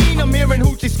the scene, I'm hearing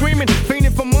hoochie screaming,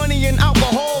 fiending for money and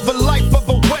alcohol. The life of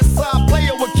a West Side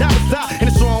player with cowards die and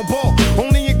a strong ball.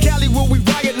 Only in Cali will we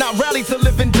riot, not rally to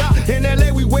live and die. In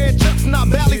LA we wear chucks, not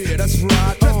valleys. Yeah, that's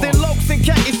right. Dressed in lokes and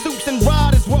khaki suits and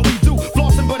ride is what we do.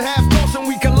 Flossing but half caution,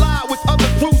 we collide with other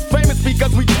crews famous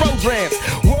because we programs.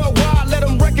 Worldwide, let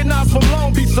them recognize from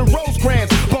Long Beach to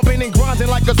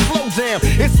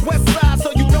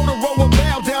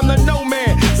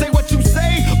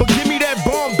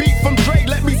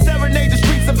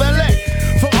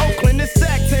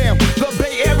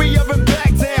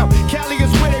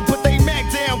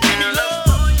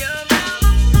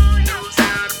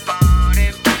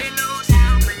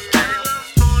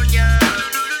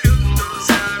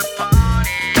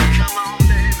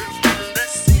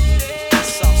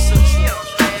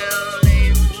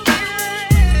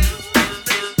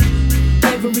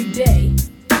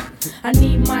I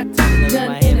need my time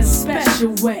done in a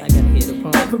special way.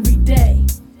 Every day.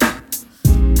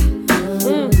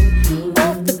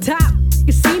 Off the top,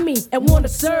 you see me and wanna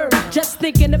serve. Just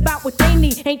thinking about what they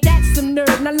need, ain't that some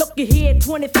nerve? Now look at here,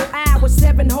 24 hours,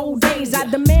 7 whole days. I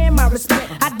demand my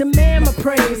respect, I demand my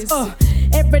praise.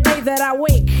 Every day that I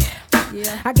wake,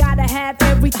 I gotta have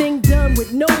everything done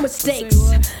with no mistakes.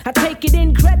 I take it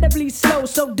incredibly slow,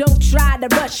 so don't try to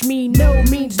rush me. No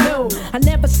means no. I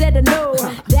never said a no.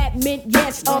 That meant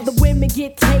yes. All the women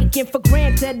get taken for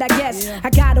granted, I guess. I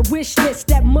got a wish list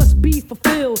that must be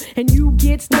fulfilled, and you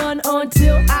get none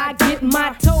until I get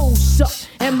my toes sucked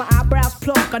and my eyebrows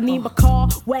plucked. I need my car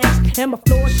waxed and my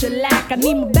floor shellac. I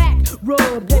need my back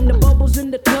rubbed and the bubbles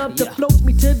in the tub to float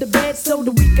me to the bed so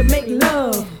that we can make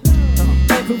love.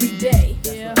 Every day,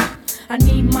 I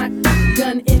need my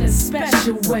done in a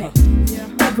special way.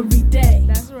 Every day,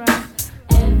 that's right.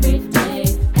 Every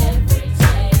day, every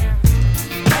day,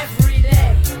 every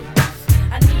day.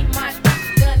 I need my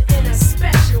done in a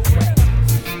special way.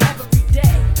 Every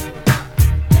day,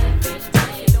 every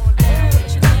day.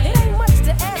 It ain't much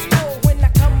to ask for when I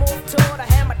come off tour. I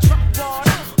have my truck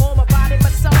washed, all my body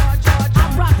massage.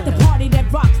 I rock the party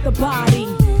that rocks the body.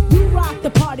 You rock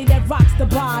the party that rocks the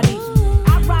body.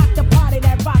 Rock the party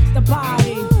that rocks the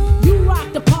body. You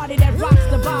rock the party that rocks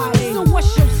the body. So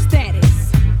what's your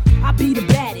status? I be the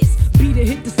baddest. Be the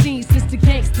hit the scene since the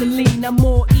gangster lean. I'm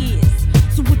all ears.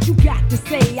 So what you got to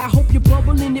say? I hope you're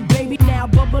bubbling it, baby. Now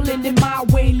bubbling it my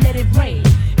way, let it rain.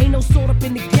 Ain't no sort up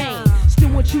in the game.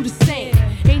 Still want you to sing.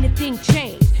 Ain't a thing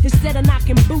changed. Instead of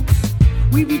knocking boots,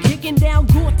 we be kicking down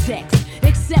Gore-Tex.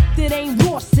 Except it ain't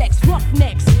raw sex,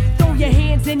 roughnecks. Throw your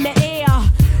hands in the air.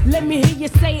 Let me hear you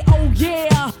say, oh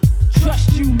yeah.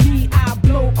 Trust you, me, I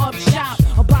blow up shop.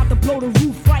 About to blow the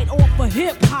roof right off of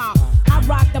hip-hop. I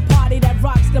rock the party that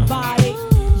rocks the body.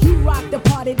 You rock the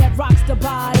party that rocks the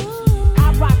body.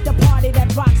 I rock the party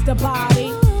that rocks the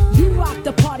body. You rock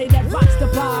the party that rocks the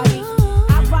body.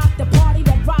 I rock the party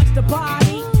that rocks the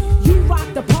body. You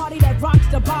rock the party that rocks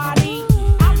the body.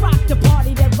 I rock the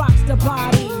party that rocks the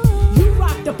body. You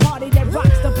rock the party that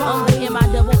rocks the body. I'm the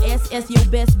M-I-double-S-S, your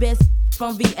best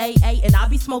from VAA, and I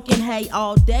be smoking hay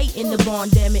all day in the barn,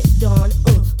 damn it, dawn.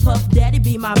 Puff Daddy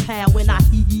be my pal when I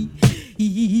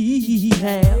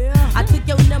have. I took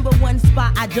your #1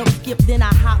 spot, I jump, skip, then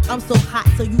I hop. I'm so hot,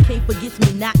 so you can't forget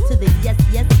me not to the yes,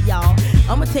 y'all.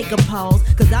 I'ma take a pause,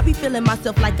 cause I be feeling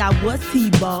myself like I was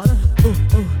T-ball.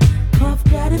 Puff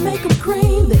Daddy make 'em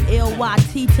cream. The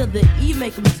L-Y-T to the E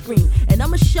make 'em scream. And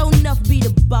I'ma show enough be the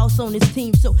boss on this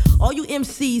team. So all you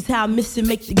MCs, how I miss it,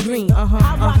 make the green. I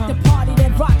rock the party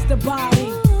that rocks the body.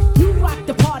 You rock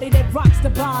the party that rocks the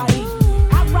body.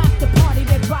 I rock the party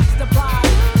that rocks the body.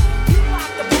 You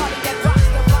rock the party that rocks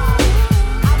the body.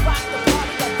 I rock the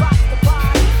party that rocks the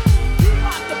body. You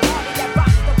rock the party that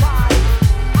rocks the body.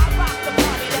 I rock the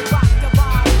party that rocks the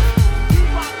body. You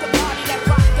rock the party that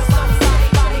rocks the body.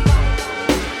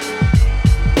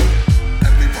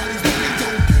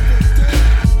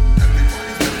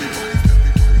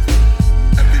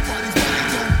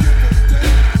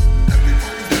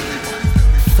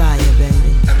 Fire,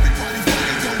 baby.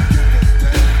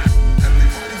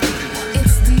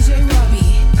 It's DJ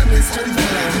Robbie, Mr.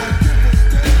 Mellow.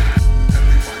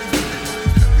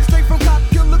 Straight from Cop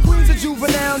Killer Queens, a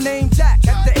juvenile named Jack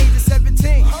at the age of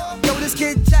 17. Yo, this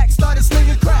kid Jack started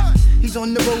slinging crack. He's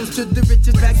on the road to the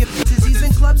riches, bagging bitches. He's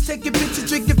in clubs, taking pictures,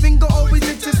 drinking finger, always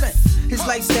interesting. His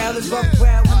lifestyle is rough,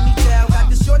 wild, when me down. Got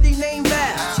the shorty named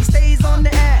Val, she stays on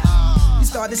the app. He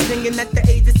started singing at the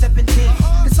age of 17.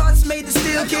 His heart's made of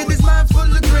steel, kid, his mind full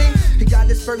of green. He got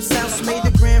his first house, made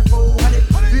a grand 400.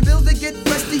 3 bills to get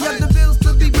fresh, the other bills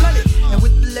to be blunted. And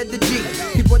with the letter G,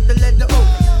 he brought the letter O.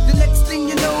 The next thing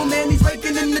you know, man, he's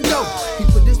raking in the dough. He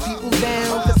put his people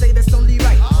down, cause say that's only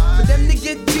right. For them to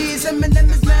get G's, Eminem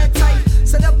is mad tight.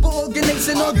 Set up an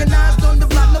organization, organized on the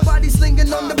block. Nobody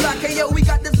slinging on the block. Hey yo, we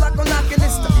got this lock on lock, and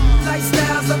it's the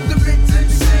lifestyles of the rich and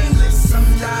the shameless. Some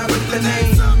die with the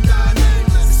name.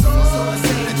 It's all the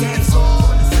same game. It's all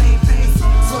the same thing.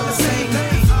 It's all the same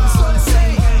thing. It's all the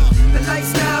same thing. The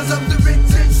lifestyles of the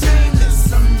rich and shameless.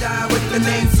 Some die with the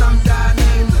name, some die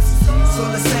nameless. It's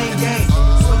all the same game.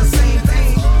 It's all the same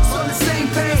thing. It's all the same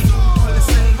thing. All the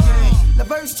same thing. Now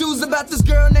verse 2's about this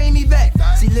girl named Yvette.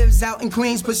 She lives out in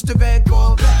Queens, push the red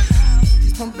Corvette.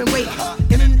 She's pumping weight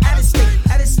in an out of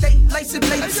state, license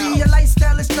plate. See your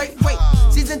lifestyle is straight weight.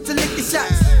 She's into licking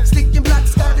shots, sticking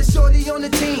blocks. Got a shorty on the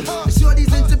team. The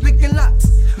shorty's into picking locks,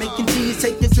 making cheese,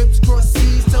 taking trips cross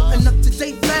seas, toting up to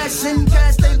date fashion.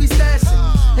 Cash they be stashing.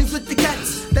 Hangs with the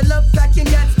cats that love packing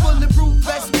gats, bulletproof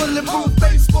vests, bulletproof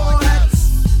baseball hats.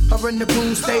 Her and the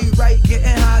crew stay right,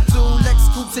 getting high too. Lex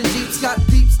coupes and jeeps, got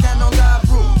peeps down on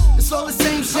live room. It's all the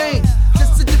same shame,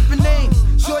 just a different name.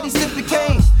 Shorty sipping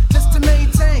cane, just to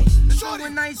maintain. Shorty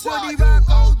night, shorty rock,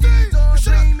 OD, don't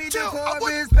bring me the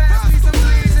chorus, pass me some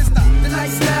trees and stuff. The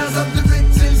lifestyles of the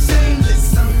rich and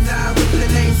shameless. Some die with the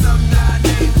name, some die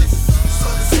nameless. It's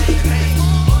all the same name,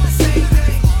 all the same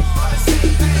name, all the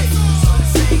same name, it's all the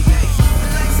same name. The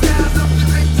lifestyles of the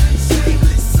rich and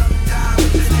shameless. Some die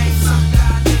with the name, some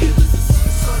die nameless.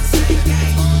 It's all the same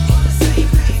name, all the same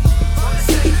name, all the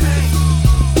same name.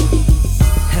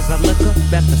 As I look up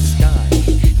at the sky,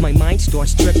 my mind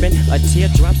starts tripping, a tear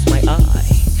drops my eye.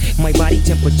 My body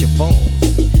temperature falls.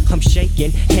 I'm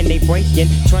shaking and they breaking,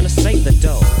 trying to save the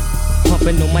dough.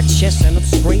 Pumping on my chest and I'm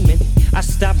screaming. I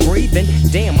stop breathing,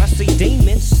 damn, I see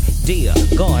demons. Dear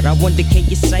God, I wonder can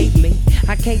you save me?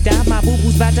 I can't die, my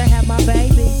boo-boo's about to have my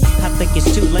baby. I think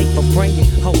it's too late for praying.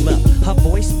 Hold up, her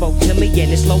voice spoke to me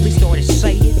and it slowly started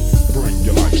saying, bring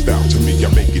your lifestyle to me, I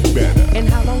make it better. And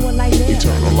how long will I live?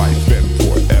 Eternal life and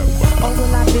forever. Or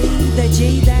will I be the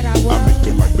G that I was? I make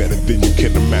your life better than you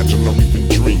can imagine or even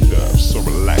dreamed of. So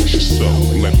relax your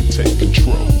soul, let me take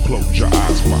control. Close your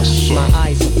eyes, my soul. My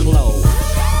eyes are closed.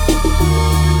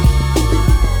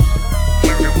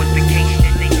 Murder was the case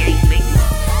that they gave me.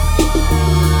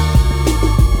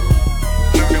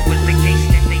 Murder was the case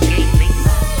that they gave me.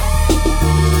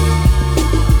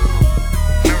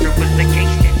 Murder was the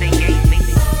case that they gave me.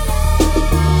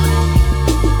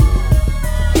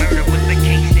 Murder was the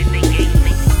case that they gave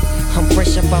me. I'm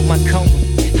fresh up out my coma.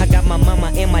 I got my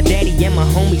mama and my daddy and my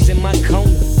homies in my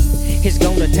corner. It's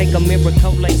gonna take a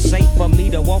miracle, ain't safe for me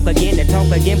to walk again and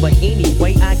talk again. But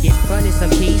anyway, I get fronted some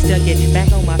keys to get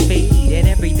back on my feet. And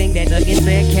everything that again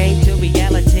said came to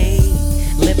reality.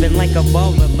 Living like a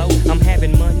baller low, I'm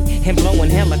having money and blowing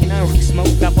hella canary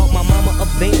smoke. I bought my mama a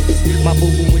Benz, my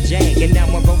boo-boo a Jag, and now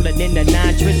I'm rolling in the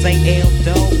 9 Tris ain't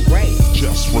L-Doe Ray.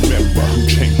 Just remember who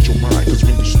changed your mind, cause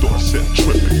when you start set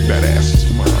tripping, that ass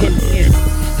is mine.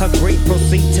 Agree,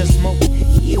 proceed to smoke.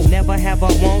 You never have a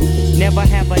want, never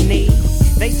have a need.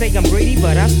 They say I'm greedy,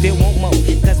 but I still want more.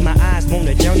 Cause my eyes want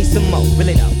to journey some more.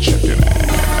 Really though. Check it out.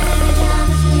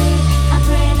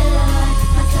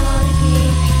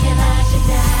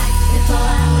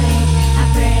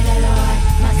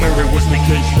 Murder was the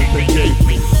case that they gave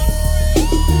me.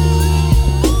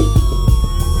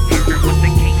 Murder was the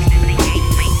case that they gave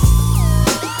me.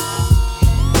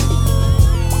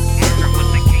 Murder was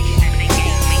the case that they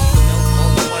gave me. No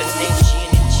more was than gin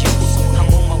and juice. I'm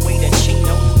on my way to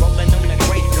Chino, rolling on the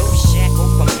great goose shack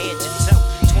from head to toe.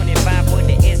 25 with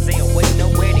the SL, with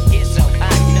nowhere to get so I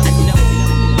know.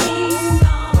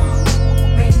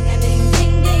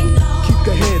 Keep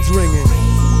the heads ringing.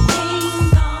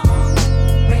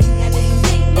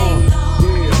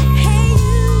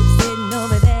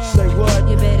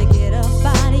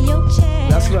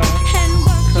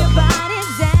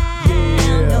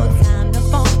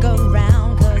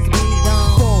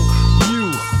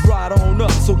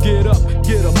 So get up,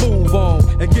 get a move on,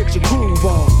 and get your groove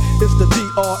on. It's the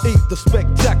DRE, the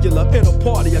spectacular. In a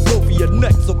party, I go for your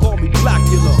neck, so call me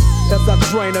Blackula. As I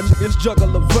drain a nigga's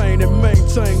jugular vein and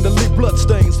maintain the leak blood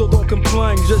stain. So don't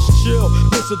complain, just chill.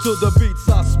 Listen to the beats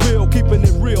I spill. Keeping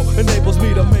it real enables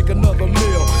me to make another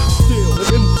meal. Still, the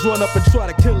enemies run up and try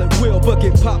to kill it will, but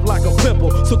get popped like a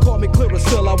pimple. So call me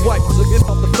Clearasil, I wipe it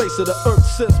off the face of the earth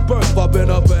since birth. I've been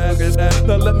up and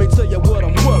now let me tell you what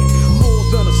I'm worth. More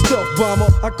than a stealth bomber,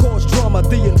 I cause drama,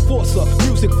 the enforcer.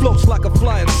 Music floats like a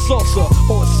flying saucer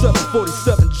on a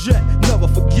 747 jet. Never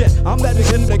forget, I'm that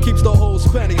nigga that keeps the whole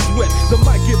panties wet. The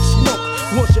mic gets smoked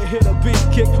once you hit a beat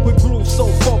kick with grooves so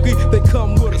funky they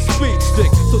come with a speed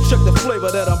stick. So check the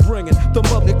flavor that I'm bringing. The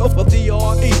mother over the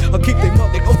RE, I keep they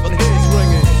mother over the heads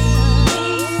ringing.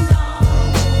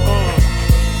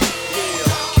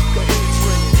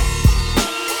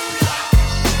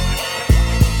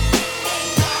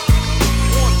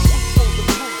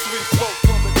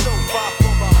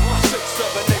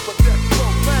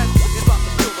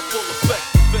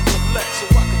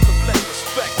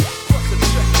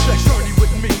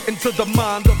 To the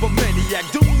mind of a maniac,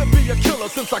 doomed to be a killer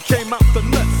since I came out the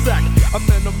nutsack. I'm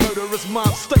in a murderous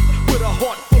mind state with a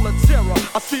heart full of terror.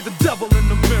 I see the devil in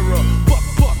the mirror.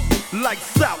 Buck,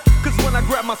 lights out. Cause when I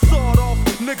grab my sword off,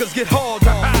 niggas get hauled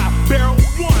off. Barrel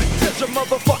 1, touch your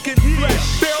motherfucking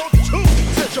flesh. Barrel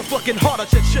 2, touch your fucking heart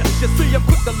at your chest. You see, I'm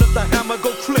quick to let the hammer go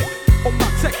click on my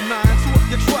Tech 9. So if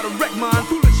you try to wreck mine,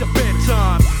 foolish your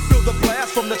bedtime. Feel the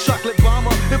blast from the chocolate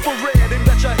bomber. Infrared aimed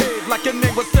at your head like your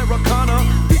name was Sarah Connor.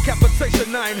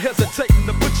 Decapitation, I ain't hesitating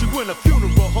to put you in a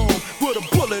funeral home with a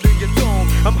bullet in your dome.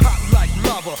 I'm hot like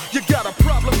lava. You got a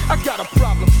problem? I got a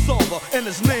problem solver, and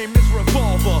his name is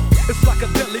Revolver. It's like a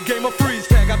deadly game of freeze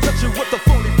tag. I touch you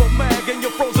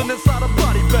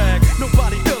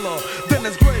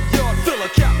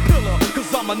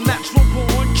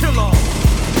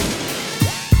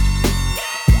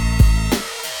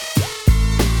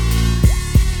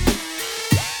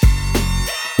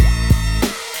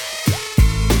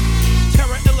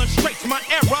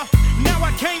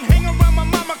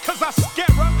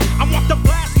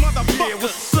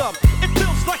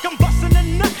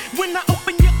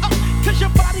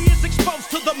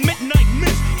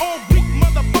all weak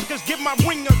motherfuckers give my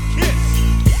ring a kiss.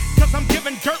 Cause I'm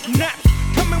giving dirt naps.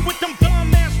 Coming with them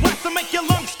dumb ass raps to make your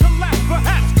lungs collapse.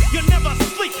 Perhaps you'll never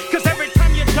sleep, cause every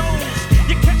time you doze,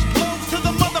 you catch blows to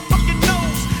the motherfucking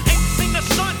nose. Ain't seen the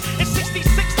sun in 66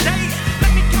 days.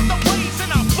 Let me count the ways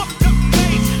in a fucked up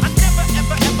maze. I never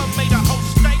ever ever made a whole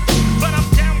steak, but I'm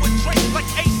down with Drake like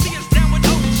AC is down with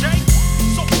OJ.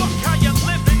 So fuck how you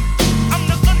living. I'm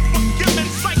the unforgiving,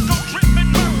 psycho-driven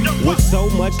murderer. With so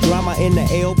much drama in the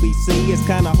LBC, it's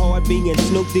kinda hard being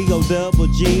Snoop D-O double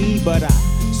G, but I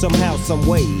somehow, some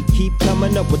way, keep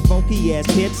coming up with funky ass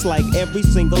hits like every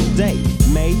single day.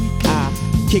 May I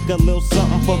kick a little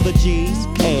something for the G's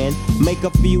and make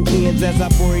a few ends as I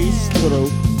breeze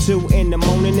through 2 in the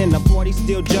morning and the party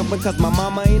still jumping cause my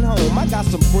mama ain't home. I got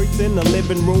some freaks in the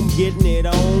living room getting it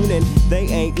on and they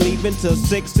ain't leaving till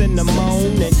 6 in the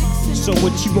morning. So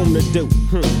what you wanna do?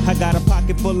 I got a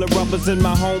pocket full of rubbers and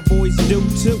my homeboys do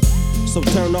too. So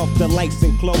turn off the lights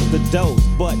and close the doors.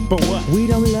 But what? We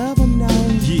don't love them now.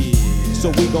 Yeah. So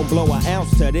we gon' blow an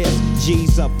ounce to this.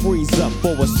 G's up, freeze up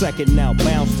for a second now,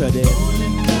 bounce to this.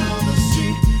 Rolling down the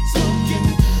street,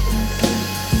 smoking,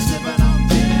 sipping on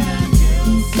gin and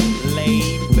juice.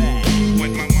 Laid back.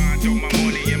 With my mind on my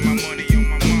money and my money on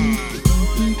my mind.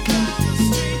 Rolling down the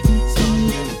street,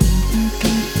 smoking,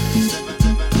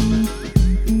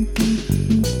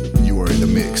 You are in the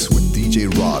mix with DJ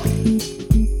Robbie.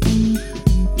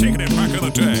 Taking it back in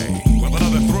the day with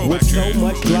another throwback. With so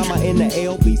much drama in the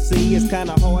LBC, it's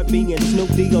kinda hard being Snoop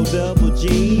D-O double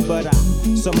G, but I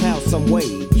somehow, some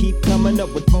way, keep coming up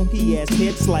with funky ass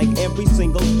hits like every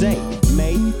single day.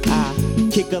 May I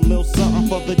kick a little something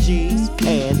for the G's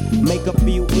and make a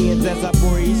few ends as I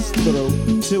breeze through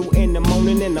 2 in the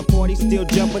morning and the party still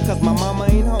jumping cause my mama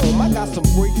ain't home. I got some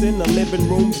freaks in the living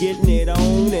room getting it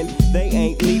on and they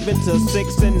ain't leaving till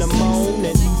 6 in the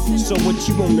morning. So what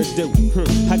you wanna do?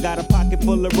 I got a pocket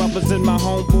full of rubbers and my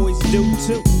homeboys do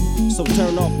too. So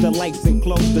turn off the lights and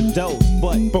close the doors.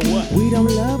 But what? We don't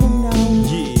love them now.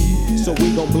 Yeah. So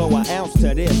we gon' blow an ounce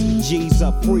to this. G's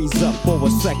up, freeze up for a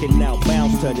second now,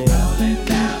 bounce to this. rolling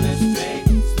down the street,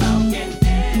 smoking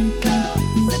in low,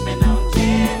 sipping on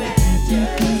gin and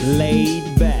juice.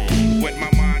 Laid back. With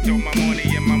my mind on my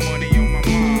money and my money on my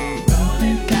mind.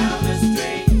 Rolling down the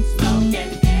street,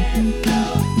 smoking in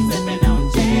low, sipping on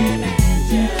gin and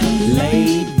juice.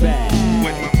 Laid back.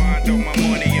 With my mind on my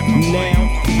money and my money on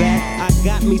my Now mind. that I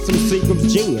got me some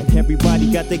Seagram's gin.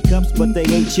 Everybody got their cups, but they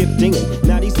ain't chipped in.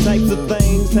 Now these types of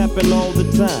things happen all the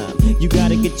time. You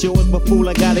gotta get yours, but fool,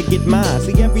 I gotta get mine.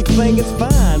 See, everything is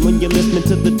fine when you're listening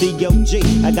to the D.O.G.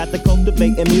 I got the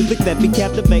cultivating music that be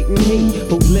captivating he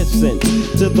who listens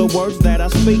to the words that I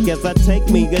speak as I take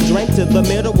me a drink to the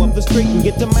middle of the street and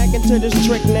get to mackin' to this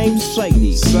trick named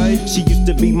Sadie. She used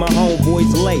to be my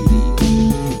homeboy's lady.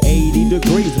 80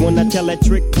 degrees when I tell that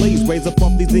trick, please raise up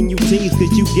off these NUTs,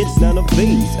 cause you get none of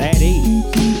these at ease.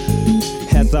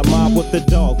 As I mob with the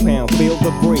dog pound, feel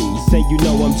the breeze, say you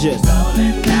know I'm just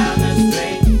rolling down the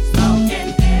street,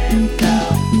 smoking in low,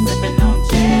 sipping on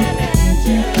gin and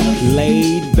juice.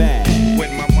 laid back.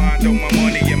 With my mind on my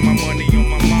money and my money on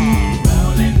my mind.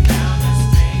 Rolling down the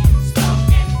street,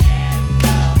 smoking in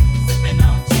low, sipping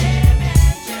on gin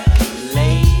and juice.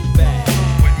 Laid back.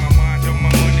 With my mind on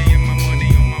my money and my money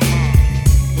on my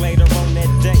mind. Later on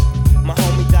that day, my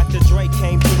homie Dr. Dre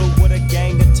came through with a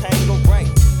gang of Tango Ray.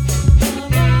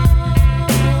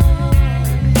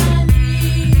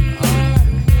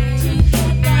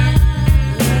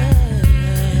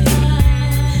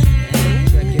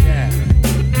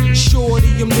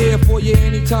 I'm there for you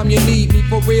anytime you need me.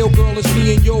 For real, girl, it's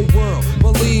me in your world.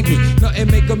 Believe me, nothing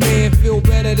make a man feel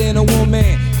better than a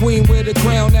woman. Queen with a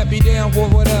crown that be down for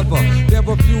whatever. There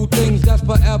are few things that's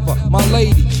forever. My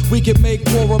lady, we can make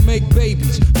war or make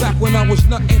babies. Back when I was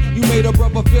nothing, you made a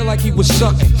brother feel like he was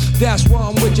something. That's why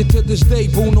I'm with you to this day,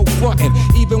 boo, no frontin'.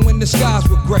 Even when the skies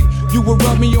were gray, you would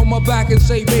rub me on my back and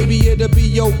say, baby, it'll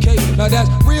be okay. Now that's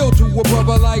real to a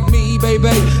brother like me, baby.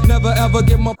 Never ever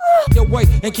get my your way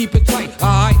and keep it tight,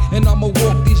 alright? And I'ma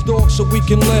walk these dogs so we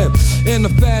can live in a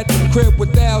fat crib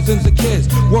with thousands of kids.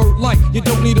 Word like, you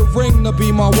don't need a ring to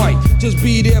be my wife. Just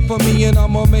be there for me and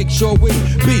I'ma make sure we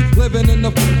be living in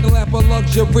the lap of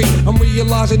luxury. I'm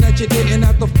realizing that you didn't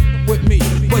have to with me,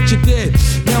 but you did.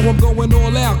 Now I'm going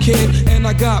all out, kid, and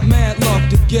I got mad love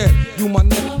to give. You my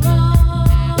nigga.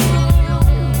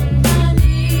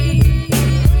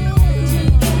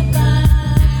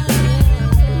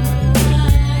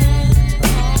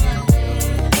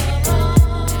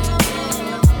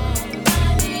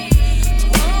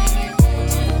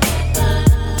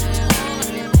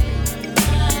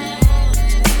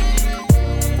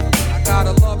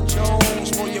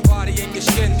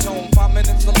 skin tone. 5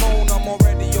 minutes alone, I'm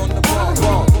already on the ball.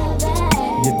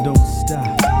 You don't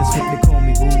stop. That's what they call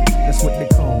me, boo. That's what they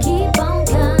call me. Keep on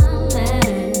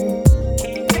coming.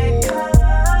 Keep it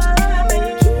coming.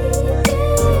 Keep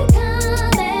it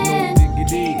coming. No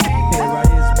diggity. Here I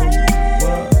is, boo.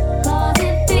 What? Cause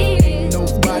it feels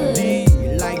Nobody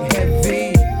like heavy.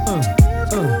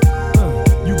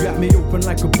 You got me open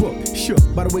like a book. Shook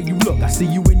by the way you look. I see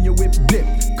you in your whip dip.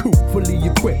 Cool, fully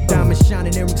equipped. Diamonds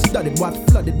shining, Eric studded. Watch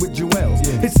flooded with jewels.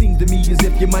 Yeah. It seems to me as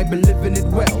if you might be living it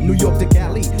well. New York to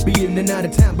Cali, be in and out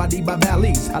of town, body by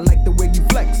valleys. I like the way you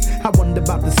flex. I wonder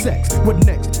about the sex. What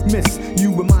next, miss?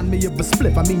 You remind me of a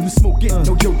spliff. I mean, you smoking,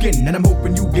 no joking. And I'm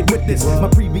hoping you get with this. My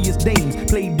previous dames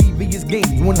played devious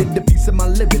games. Wanted the piece of my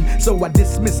living, so I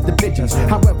dismissed the pigeons.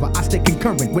 However, I stay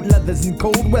concurrent with leathers and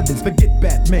cold weathers. Forget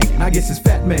Batman, I guess it's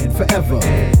Fat Man forever.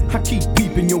 I keep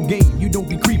peeping your game. You don't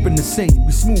be creeping the same.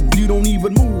 We smooth, you don't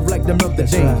even move like them other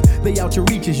days. Right. They out your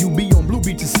reaches, you be on Blue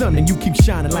Beach's sun, and you keep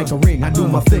shining like a ring. I do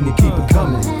my thing and keep it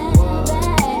coming.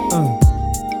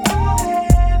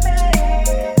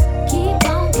 keep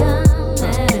on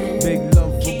coming. Big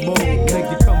love for both, make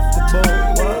you comfortable.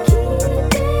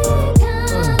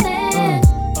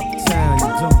 Uptown,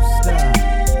 you don't stop.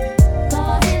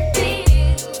 Cause it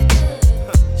feels good.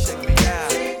 Check me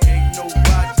out, ain't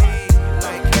nobody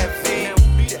like heavy. Now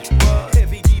beat it,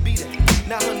 heavy D beat it.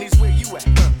 Now honey's where you at?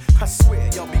 I swear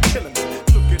y'all be killing me.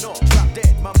 Looking on, drop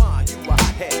dead, mama, you a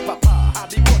hothead. Papa, I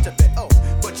be water bed. Oh,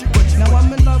 but you. Now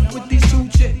I'm in love with these two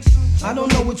chicks. I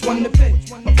don't know which one to pick.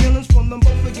 My feelings for them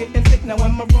both are getting thick. Now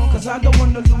am I wrong? Cause I don't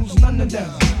wanna lose none of them.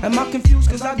 Am I confused?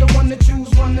 Cause I don't wanna choose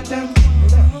one of them.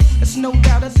 It's no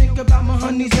doubt I think about my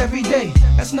honeys every day.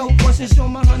 That's no question, show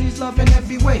my honeys love in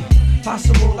every way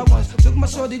possible. I once took my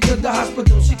shorty to the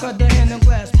hospital. She cut her hand in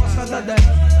glass, plus I love that.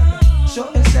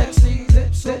 Short and sexy,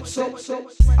 lips, so.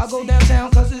 I go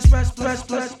downtown cause it's fresh.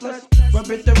 Rub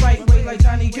it the right way like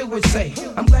Johnny Gill would say.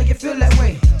 I'm glad you feel that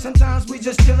way. Sometimes we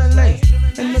just chillin' late.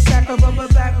 In the sack of rubber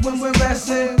back when we're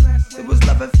resting. It was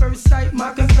love at first sight,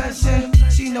 my confession.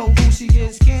 She know who she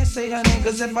is, can't say her name.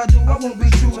 Cause if I do, I won't be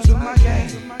true to my game.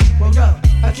 Well, up,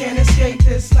 I can't escape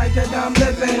this life that I'm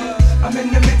living. I'm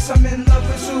in the mix, I'm in love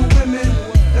with two women.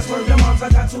 That's where the moms, I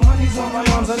got two honeys on my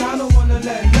arms. And I don't wanna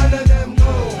let none of them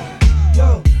go.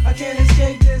 Yo, I can't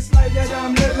escape this life that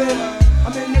I'm living.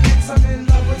 I'm in the mix, I'm in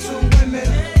love with two women.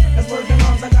 That's where the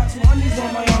moms, I got two honeys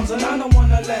on my arms. And I don't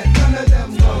wanna let none of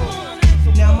them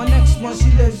go. Now my next one,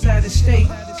 she lives out of state.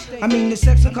 I mean the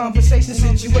sex and conversation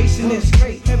situation is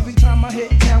great. Every time I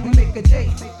hit town, we make a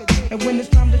date. And when it's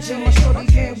time to chill, my shorty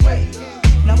can't wait.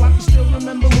 Now I can still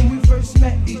remember when we first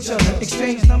met each other.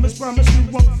 Exchange numbers, promise we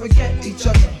won't forget each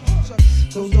other.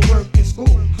 Go to work in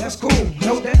school, that's cool,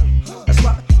 no doubt. That's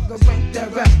why I rank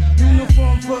that rap.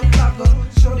 Uniform, foot locker,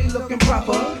 shorty looking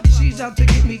proper. She's out to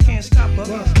get me, can't stop her.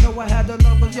 Know I had to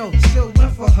love her, yo, still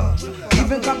went for her.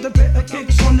 Even copped a bit of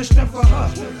kicks on the strength of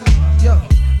her. Yo,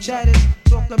 chatted,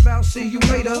 talked about see you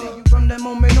later. From that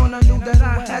moment on, I knew that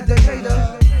I had to date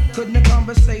her. Couldn't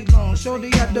conversate long, shorty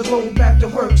had to go back to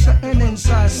work. Something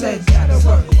inside said, gotta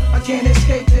work. I can't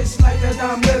escape this life that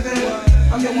I'm living.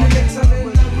 I'm in the mix, I'm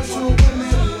in love with two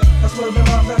women. That's where the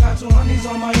moms, I got two honeys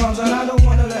on my arms. And I don't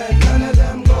wanna let none of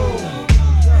them go.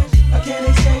 I can't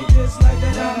escape this life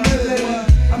that I'm living.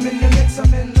 I'm in the mix,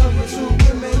 I'm in love with two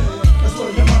women. That's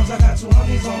where the moms, I got two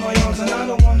honeys on my arms. And I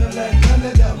don't wanna let none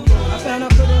of them go. I found I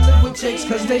couldn't live with chicks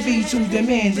cause they be too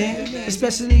demanding.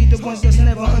 Especially the ones that's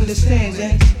never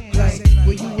understanding. Like,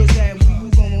 where you was at, where you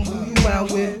going, who you out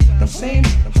with. Them same,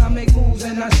 I make moves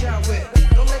and I shout with.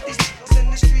 Don't let these in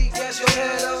the street gas your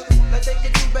head up. Like they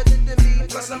can do better than me,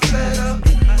 plus I'm fed up. I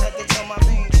had to tell my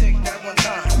main chick that one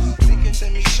time. Speaking to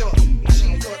me short,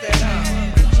 she thought that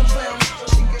I'm some clown,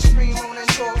 she could scream on and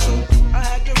talk to. I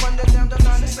had to run her down the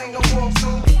line, this ain't no walk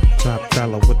through. Top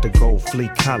dollar with the gold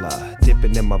fleet collar,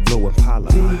 dipping in my blue Impala.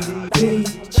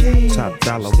 Top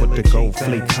dollar with the gold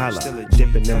fleet collar,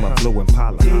 dipping in my blue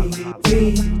Impala.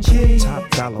 Top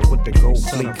dollar with the gold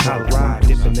fleet collar,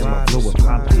 dipping in my blue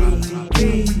Impala.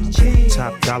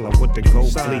 Top dollar with the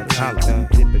gold fleet collar,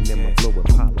 dipping in my blue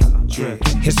Impala.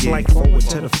 It's like forward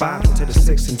to the 5, to the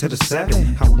 6, and to the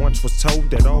 7. I once was told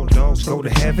that all dogs go to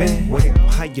heaven. Well,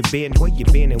 how you been, where you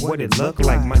been, and what it look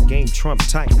like? My game trump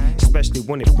tight, especially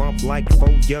when it bump like 4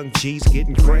 young G's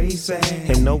getting crazy.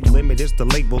 And no limit is the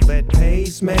label that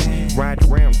pays me. Ride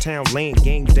around town, laying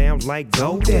game down like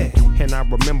Golden. And I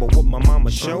remember what my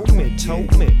mama showed me,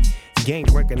 told me. Game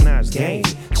recognized game.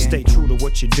 Stay true to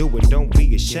what you do and don't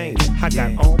be ashamed. I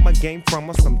got all my game from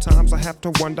her. Sometimes I have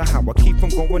to wonder how I keep from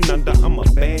going under. I'm a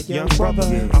bad young brother.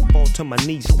 I fall to my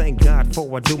knees, thank God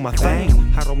before I do my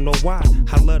thing. I don't know why,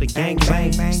 I love the gang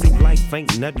bang. See, life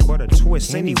ain't nothing but a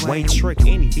twist anyway. Trick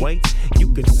anyway.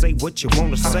 You can say what you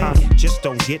wanna say, just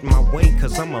don't get in my way.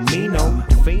 Cause I'm a Mino,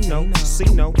 Fino,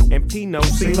 Cino, and Pino,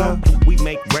 CeeLo. We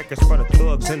make records for the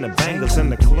thugs and the bangers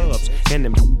and the clubs and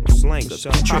them slangers.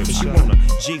 Trips, you wanna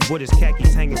G with his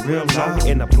khakis hanging real low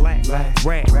in a black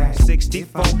rag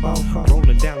 64.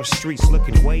 Rolling down the streets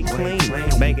looking way clean.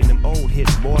 Banging them old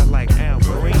hits, boy, like Al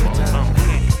Green. I'm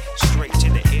headed straight to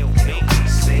the LB.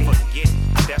 Forget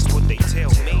it, that's what they tell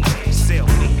me. Sell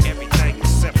me everything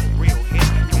except a real hit.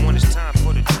 And when it's time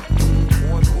for the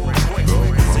boy, quick.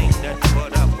 This ain't nothing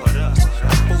but us.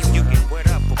 Fool, you get wet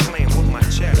up for playing with my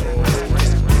cheddar.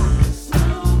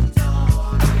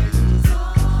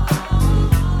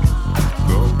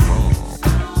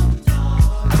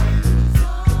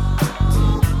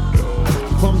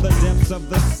 From the depths of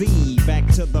the sea, back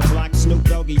to the block, Snoop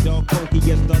Doggy Dogg Funky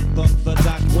is the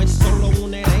doc. Went solo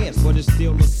on that ass, but it's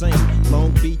still the same.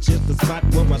 Long Beach is the spot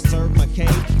where I serve my cane.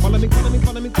 Follow me,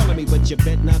 but you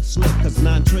bet not slip. Cause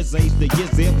 9 tris ain't the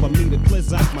years there for me to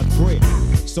cleanse out my grip.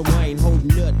 So I ain't holding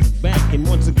nothing back. And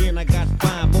once again, I got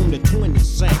 5 on the 20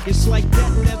 sack. It's like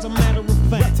that, and as a matter of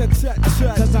fact,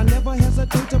 cause I never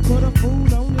hesitate to put a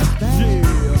fool on his back.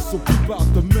 Yeah, so keep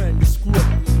out the manuscript.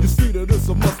 You see that it's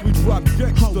a must we drop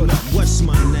gangsta. Hold up, what's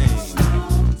my name?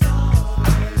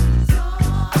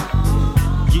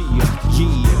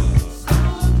 Yeah.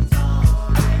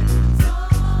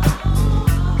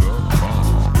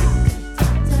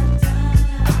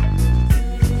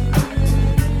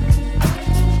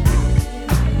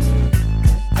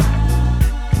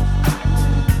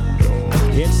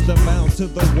 It's the bound to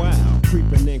the wild,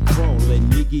 creeping and crawling,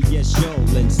 Yiggy yes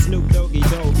yolin', Snoop Doggy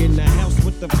Dogg in the house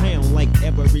with the pound like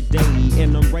every day,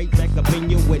 and I'm right back up in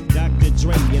you with Dr.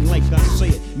 Dre, and like I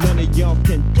said, none of y'all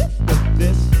can get with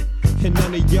this, and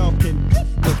none of y'all can get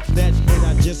with that hit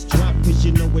I just dropped, cause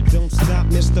you know it don't stop,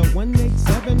 Mr.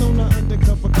 187 on the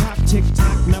undercover cop,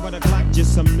 tick-tock, now at the clock,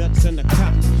 just some nuts in the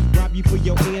cop, rob you for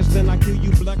your ears, then I kill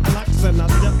you blood clocks, and I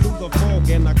step through the fog,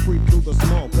 and I creep through the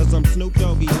smog, cause I'm Snoop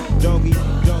Doggy, Doggy.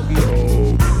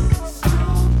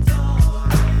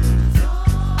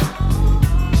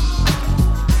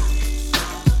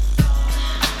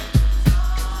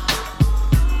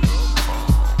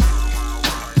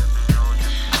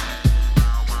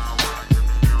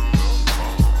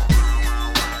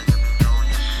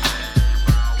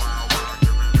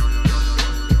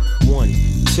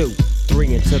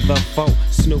 To the foe,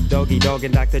 Snoop Doggy Dogg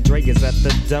and Dr. Dre is at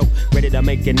the door, ready to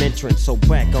make an entrance, so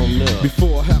back on up.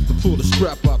 Before I have to pull the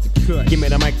strap out the cut, give me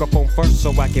the microphone first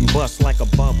so I can bust like a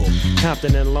bubble.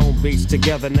 Compton and Long Beach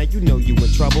together, now you know you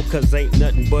in trouble, cause ain't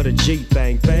nothing but a G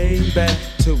thing, baby.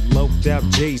 2 loped out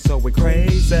G's, so we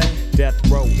crazy. Death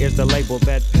Row is the label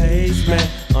that pays me.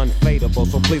 Unfadable,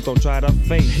 so please don't try to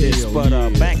fake this. But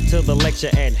back to the lecture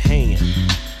at hand.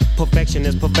 Perfection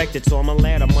is perfected, so I'ma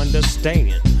let them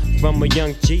understand from a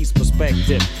young G's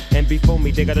perspective. And before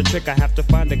me dig out a trick, I have to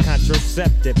find a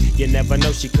contraceptive. You never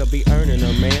know, she could be earning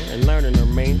her man and learning her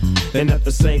man, and at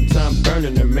the same time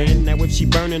burning her man. Now if she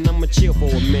burning, I'ma chill for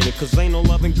a minute, cause ain't no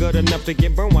loving good enough to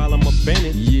get burned while I'm up in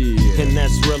it. Yeah, and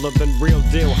that's realer than real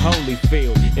deal,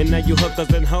 Holyfield. And now you hookers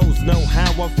and hoes know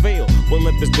how I feel. Well,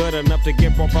 if it's good enough to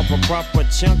get broke off a proper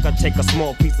chunk, I take a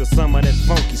small piece of some of that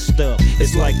funky stuff.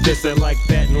 It's like this and like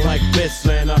that and like this,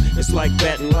 and it's like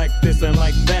that and like this and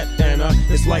like that, and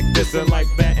it's like this and like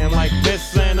that and like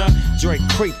this, and Drake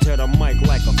creep to the mic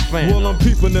like a fan. Well, I'm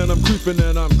peeping and I'm creeping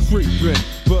and I'm creeping,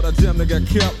 but I damn near got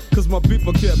kept, cause my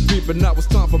beeper kept beeping. Now it's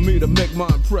time for me to make my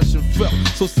impression felt.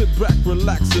 So sit back,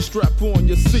 relax, and strap on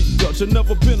your seatbelt. You've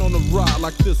never been on a ride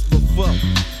like this before,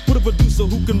 with a producer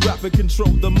who can rap and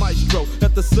control the maestro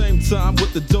at the same time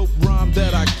with the dope rhyme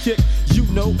that I kick. You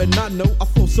know and I know I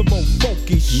flow some old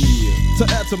funky shit. To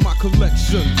add to my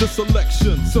collection, the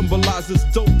selection symbolizes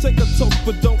dope. Take a toke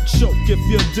but don't choke. If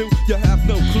you do, you have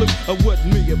no clue of what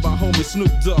me and my homie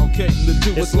Snoop Dogg came to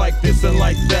do. It's like this and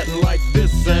like that and like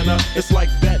this, and it's like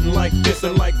that and like this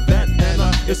and like that,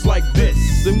 and it's like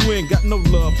this. And we ain't got no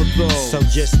love for those. So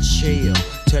just chill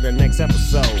till the next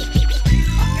episode.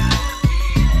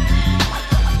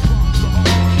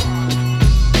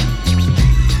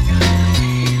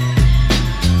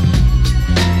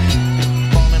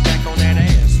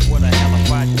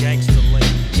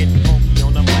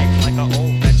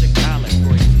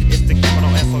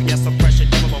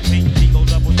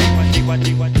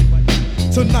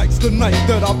 Tonight's the night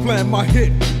that I plan my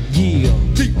hit. Yeah.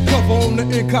 Deep cover on the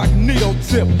incognito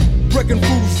tip. Breaking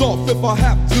fools off if I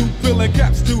have to. Filling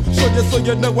gaps too. So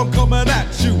you know I'm coming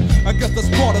at you. I guess that's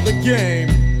part of the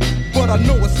game. But I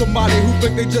know it's somebody who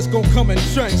think they just gon' come and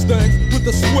change things with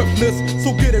the swiftness.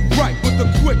 So get it right with the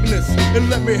quickness and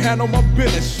let me handle my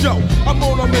business. Show I'm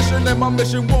on a mission and my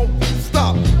mission won't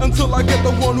stop until I get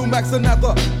the one who maxing at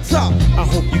the top. I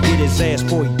hope you get his ass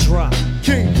before he drop.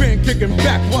 Kingpin kicking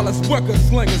back while his workers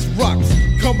sling his rocks.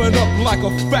 Coming up like a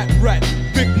fat rat.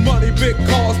 Big money, big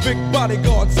cars, big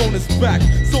bodyguards on his back.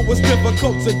 So it's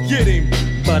difficult to get him.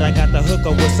 But I got the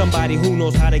hookup with somebody who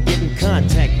knows how to get in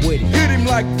contact with him. Hit him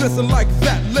like this and like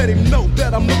that. Let him know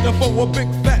that I'm looking for a big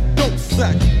fat dope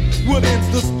sack. What ends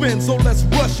to spin, so let's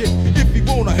rush it. If he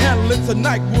wanna handle it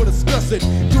tonight, we'll discuss it.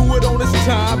 Do it on his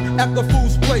time, at the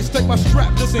fool's place. Take my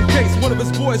strap just in case one of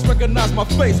his boys recognize my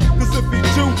face. Cause if he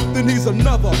do, then he's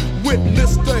another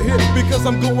witness to hit because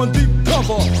I'm going deep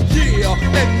cover. Yeah,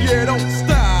 and yeah, don't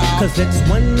stop. Cause it's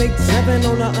 187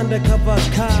 on an undercover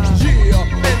car. Yeah,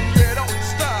 and yeah, don't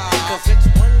stop. Cause it's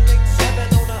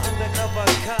 187 on an undercover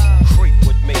car. Creep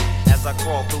with me as I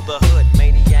crawl through the hood.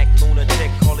 Maniac, lunatic,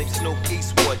 call him Snoop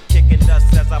Eastwood. Kicking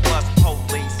dust as I bust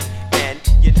police. And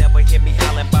you never hear me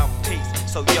hollering about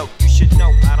peace. So yo, you should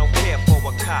know I don't care for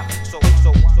a cop. So.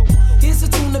 Here's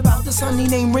a tune about the sunny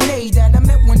named Renee that I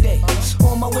met one day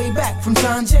on my way back from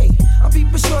John Jay. I'm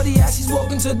peeping shorty as she's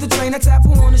walking to the train. I tap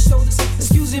her on the shoulders.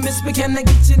 Excuse me, miss, but can I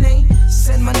get your name? She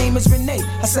said my name is Renee.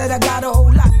 I said I got a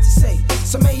whole lot to say.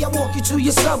 So may I walk you to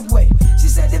your subway? She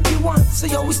said if you want. So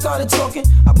yo, we started talking.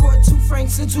 I brought 2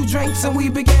 francs and 2 drinks and we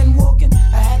began walking.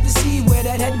 I had to see where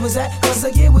that head was at, cause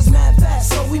the year was mad fast.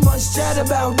 So we must chat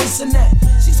about this and that.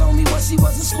 She told me what she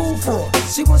was in school for.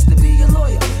 She wants to be a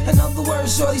lawyer. In other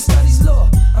words, shorty studies law.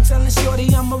 I'm telling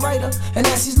shorty I'm a writer. And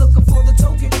as she's looking for the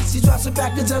token, she drops a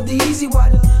package of the easy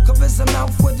water. Covers her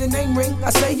mouth with the name ring. I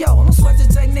say yo, don't sweat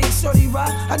the technique, shorty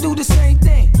ride. I do the same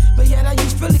thing, but yet I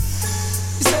use Philly.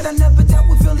 She said I never dealt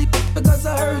with Philly because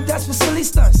I heard that's for silly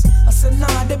stunts. I said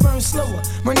nah, they burn slower.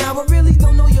 Right now I really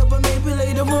don't know you, but maybe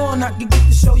later on I can get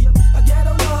to show you. A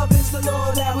ghetto love is the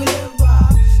law that we live by.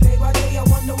 Day by day I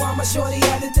wonder why my shorty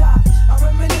had to die. I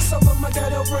reminisce over my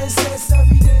ghetto princess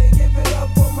every day. Give it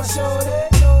up on my shorty.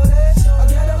 A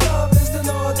ghetto love is the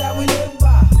law that we live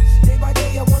by. Day by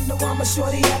day I wonder why my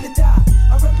shorty had to die.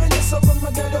 I reminisce over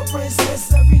my ghetto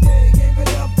princess every day. Give it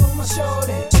up on my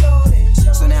shorty.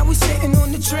 So now we sitting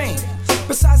on the train.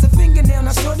 Besides a fingernail,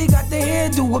 now shorty got the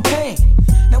hairdo with pain.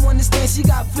 Now understand she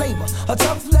got flavor. A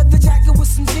tough leather jacket with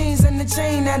some jeans and the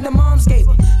chain that the moms gave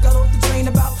her. Got off the train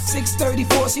about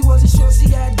 6:34. She wasn't sure she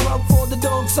had grub for the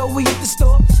dog, so we hit the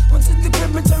store. Went to the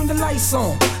crib and turned the lights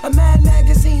on. A Mad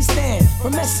magazine stand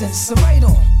from Essence, a right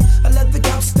on. A leather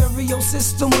couch stereo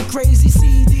system with crazy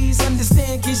CDs.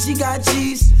 Understand, kid, she got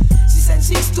cheese. She said,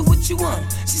 cheese to what you want.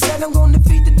 She said, I'm gonna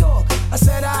feed the dog. I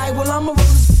said, alright, well, I'ma roll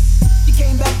this. She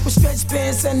came back with stretch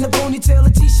pants and a ponytail, a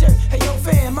t-shirt. Hey, yo,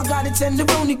 fam, I got a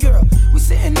tenderoni girl. We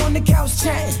sitting on the couch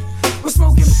chatting. We're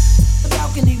smoking the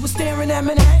balcony. We're staring at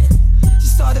Manhattan. She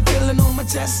started feeling on my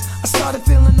chest. I started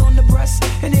feeling on the breast.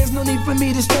 And there's no need for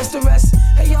me to stress the rest.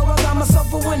 Hey, yo, I got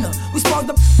myself a winner. We sparked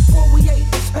up before we ate.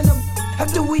 And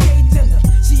after we ate dinner.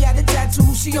 She had a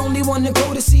tattoo, she only wanted to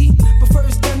go to see. But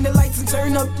first, dim the lights and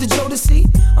turn up the Jodeci.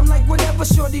 I'm like, whatever,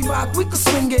 shorty rock, we could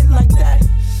swing it like that.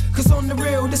 Cause on the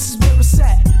real, this is where it's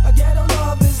at. A ghetto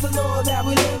love is the law that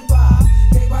we live by.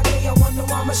 Day by day, I wonder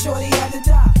why my shorty had to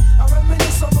die. I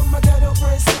reminisce over my ghetto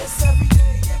princess every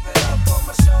day. Give it up for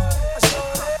my shorty.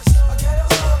 A ghetto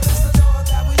love is the law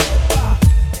that we live by.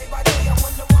 Day by day, I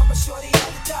wonder why my shorty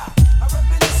had to die. I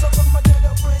reminisce over my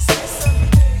ghetto princess every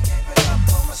day. Give it up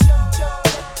for my shorty.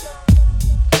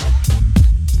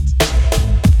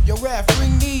 Yo, ref,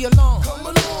 bring me along.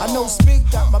 I know Spig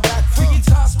got my back. Freaky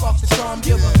top, spark the charm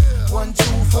giver. 1, 2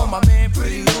 for my man,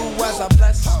 Pretty Lou. As I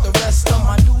bless the rest of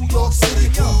my New York City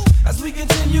crew. As we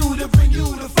continue to bring you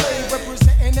the flavor,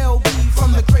 representing LB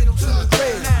from the cradle to the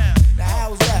grave. Now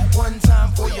how's that? One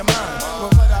time for your mind. Well,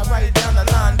 what I write down the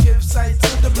line, give sight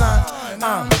to the blind.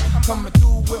 I'm coming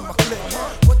through with my clip.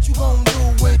 What you gonna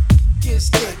do when gets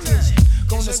thick? Is you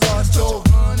gonna start your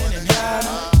running and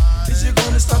hiding? Is you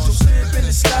gonna start your slipping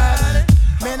and sliding?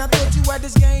 Man, I thought you had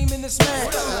this game in this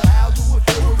match. How do it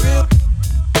feel real?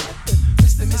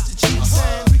 Mr. Cheeks,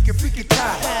 freaky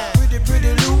tie, pretty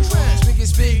Lou,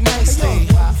 biggest big nice thing.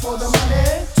 1 for the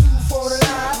money, 2 for the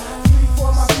lie, 3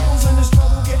 for my peoples in the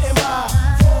struggle getting by.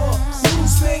 4, you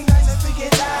swing nice and freaky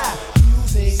tie.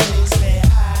 Music makes me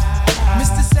high.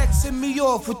 Mr. Sex hit me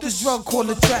off with this drug called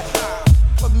a track.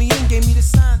 Put me in, gave me the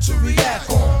sign to react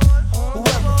on.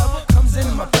 Whoever comes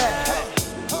in my bag.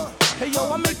 Hey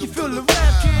yo, I make you feel the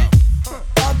rap, kid.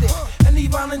 All day,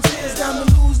 volunteers down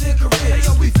to lose their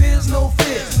careers. We fears no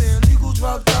fears. Legal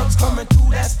drug thugs coming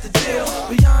through, that's the deal.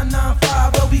 Beyond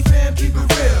 9-5, LB fam, keep it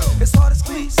real. It's hard as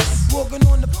cleats, walking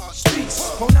on the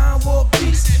streets. On 9 walk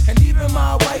beats, and even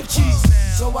my wife cheats.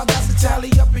 So I got to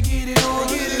tally up and get it on.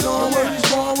 Get it on. Word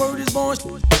is born, word is born.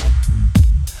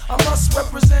 I must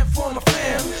represent for my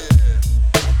fam.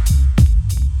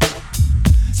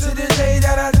 To the day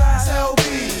that I die,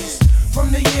 LBs.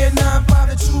 From the year 9-5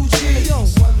 to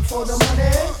 2G. 1 for the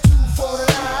money, 2 for the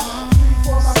lie, 3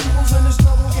 for my peoples in the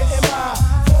struggle getting by.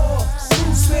 4,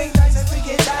 2 swing nights and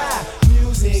forget die.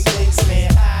 Music makes me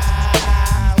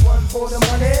high. 1 for the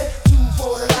money, 2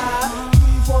 for the lie,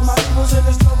 3 for my peoples in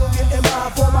the struggle getting by.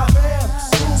 For my fam,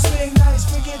 2 swing nights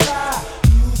forget die.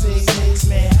 Music makes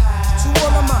me high. To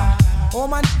all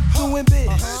my doing biz.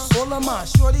 All of my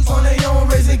shorties on their own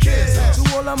raising kids. To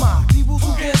all of my people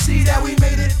who can't see that we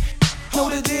made it. Know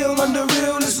the deal, under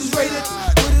real, this is rated.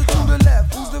 Put it to the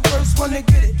left, who's the first one to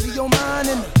get it? Be your mind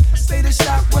in the state of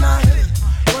shock when I hit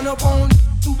it. Run up on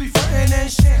to be frontin'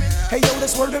 and sharing. Hey yo,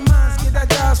 that's word of mine, get that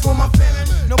jobs for my family.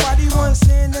 Nobody wants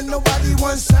in and nobody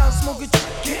wants out. Smoking,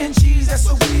 getting cheese, that's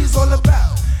what we's all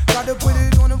about. Gotta put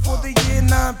it on them for the year 9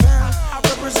 pounds. I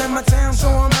represent my town,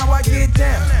 show them how I get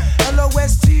down.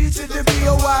 LOST to the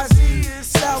BOYZ.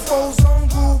 South Coast home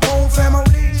group, home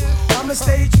family. I'ma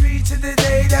stay true to the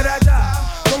day that I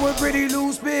die. Going pretty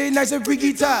loose, big, nice and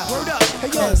freaky tie. Word up, hey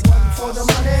yo. 1 for the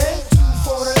money,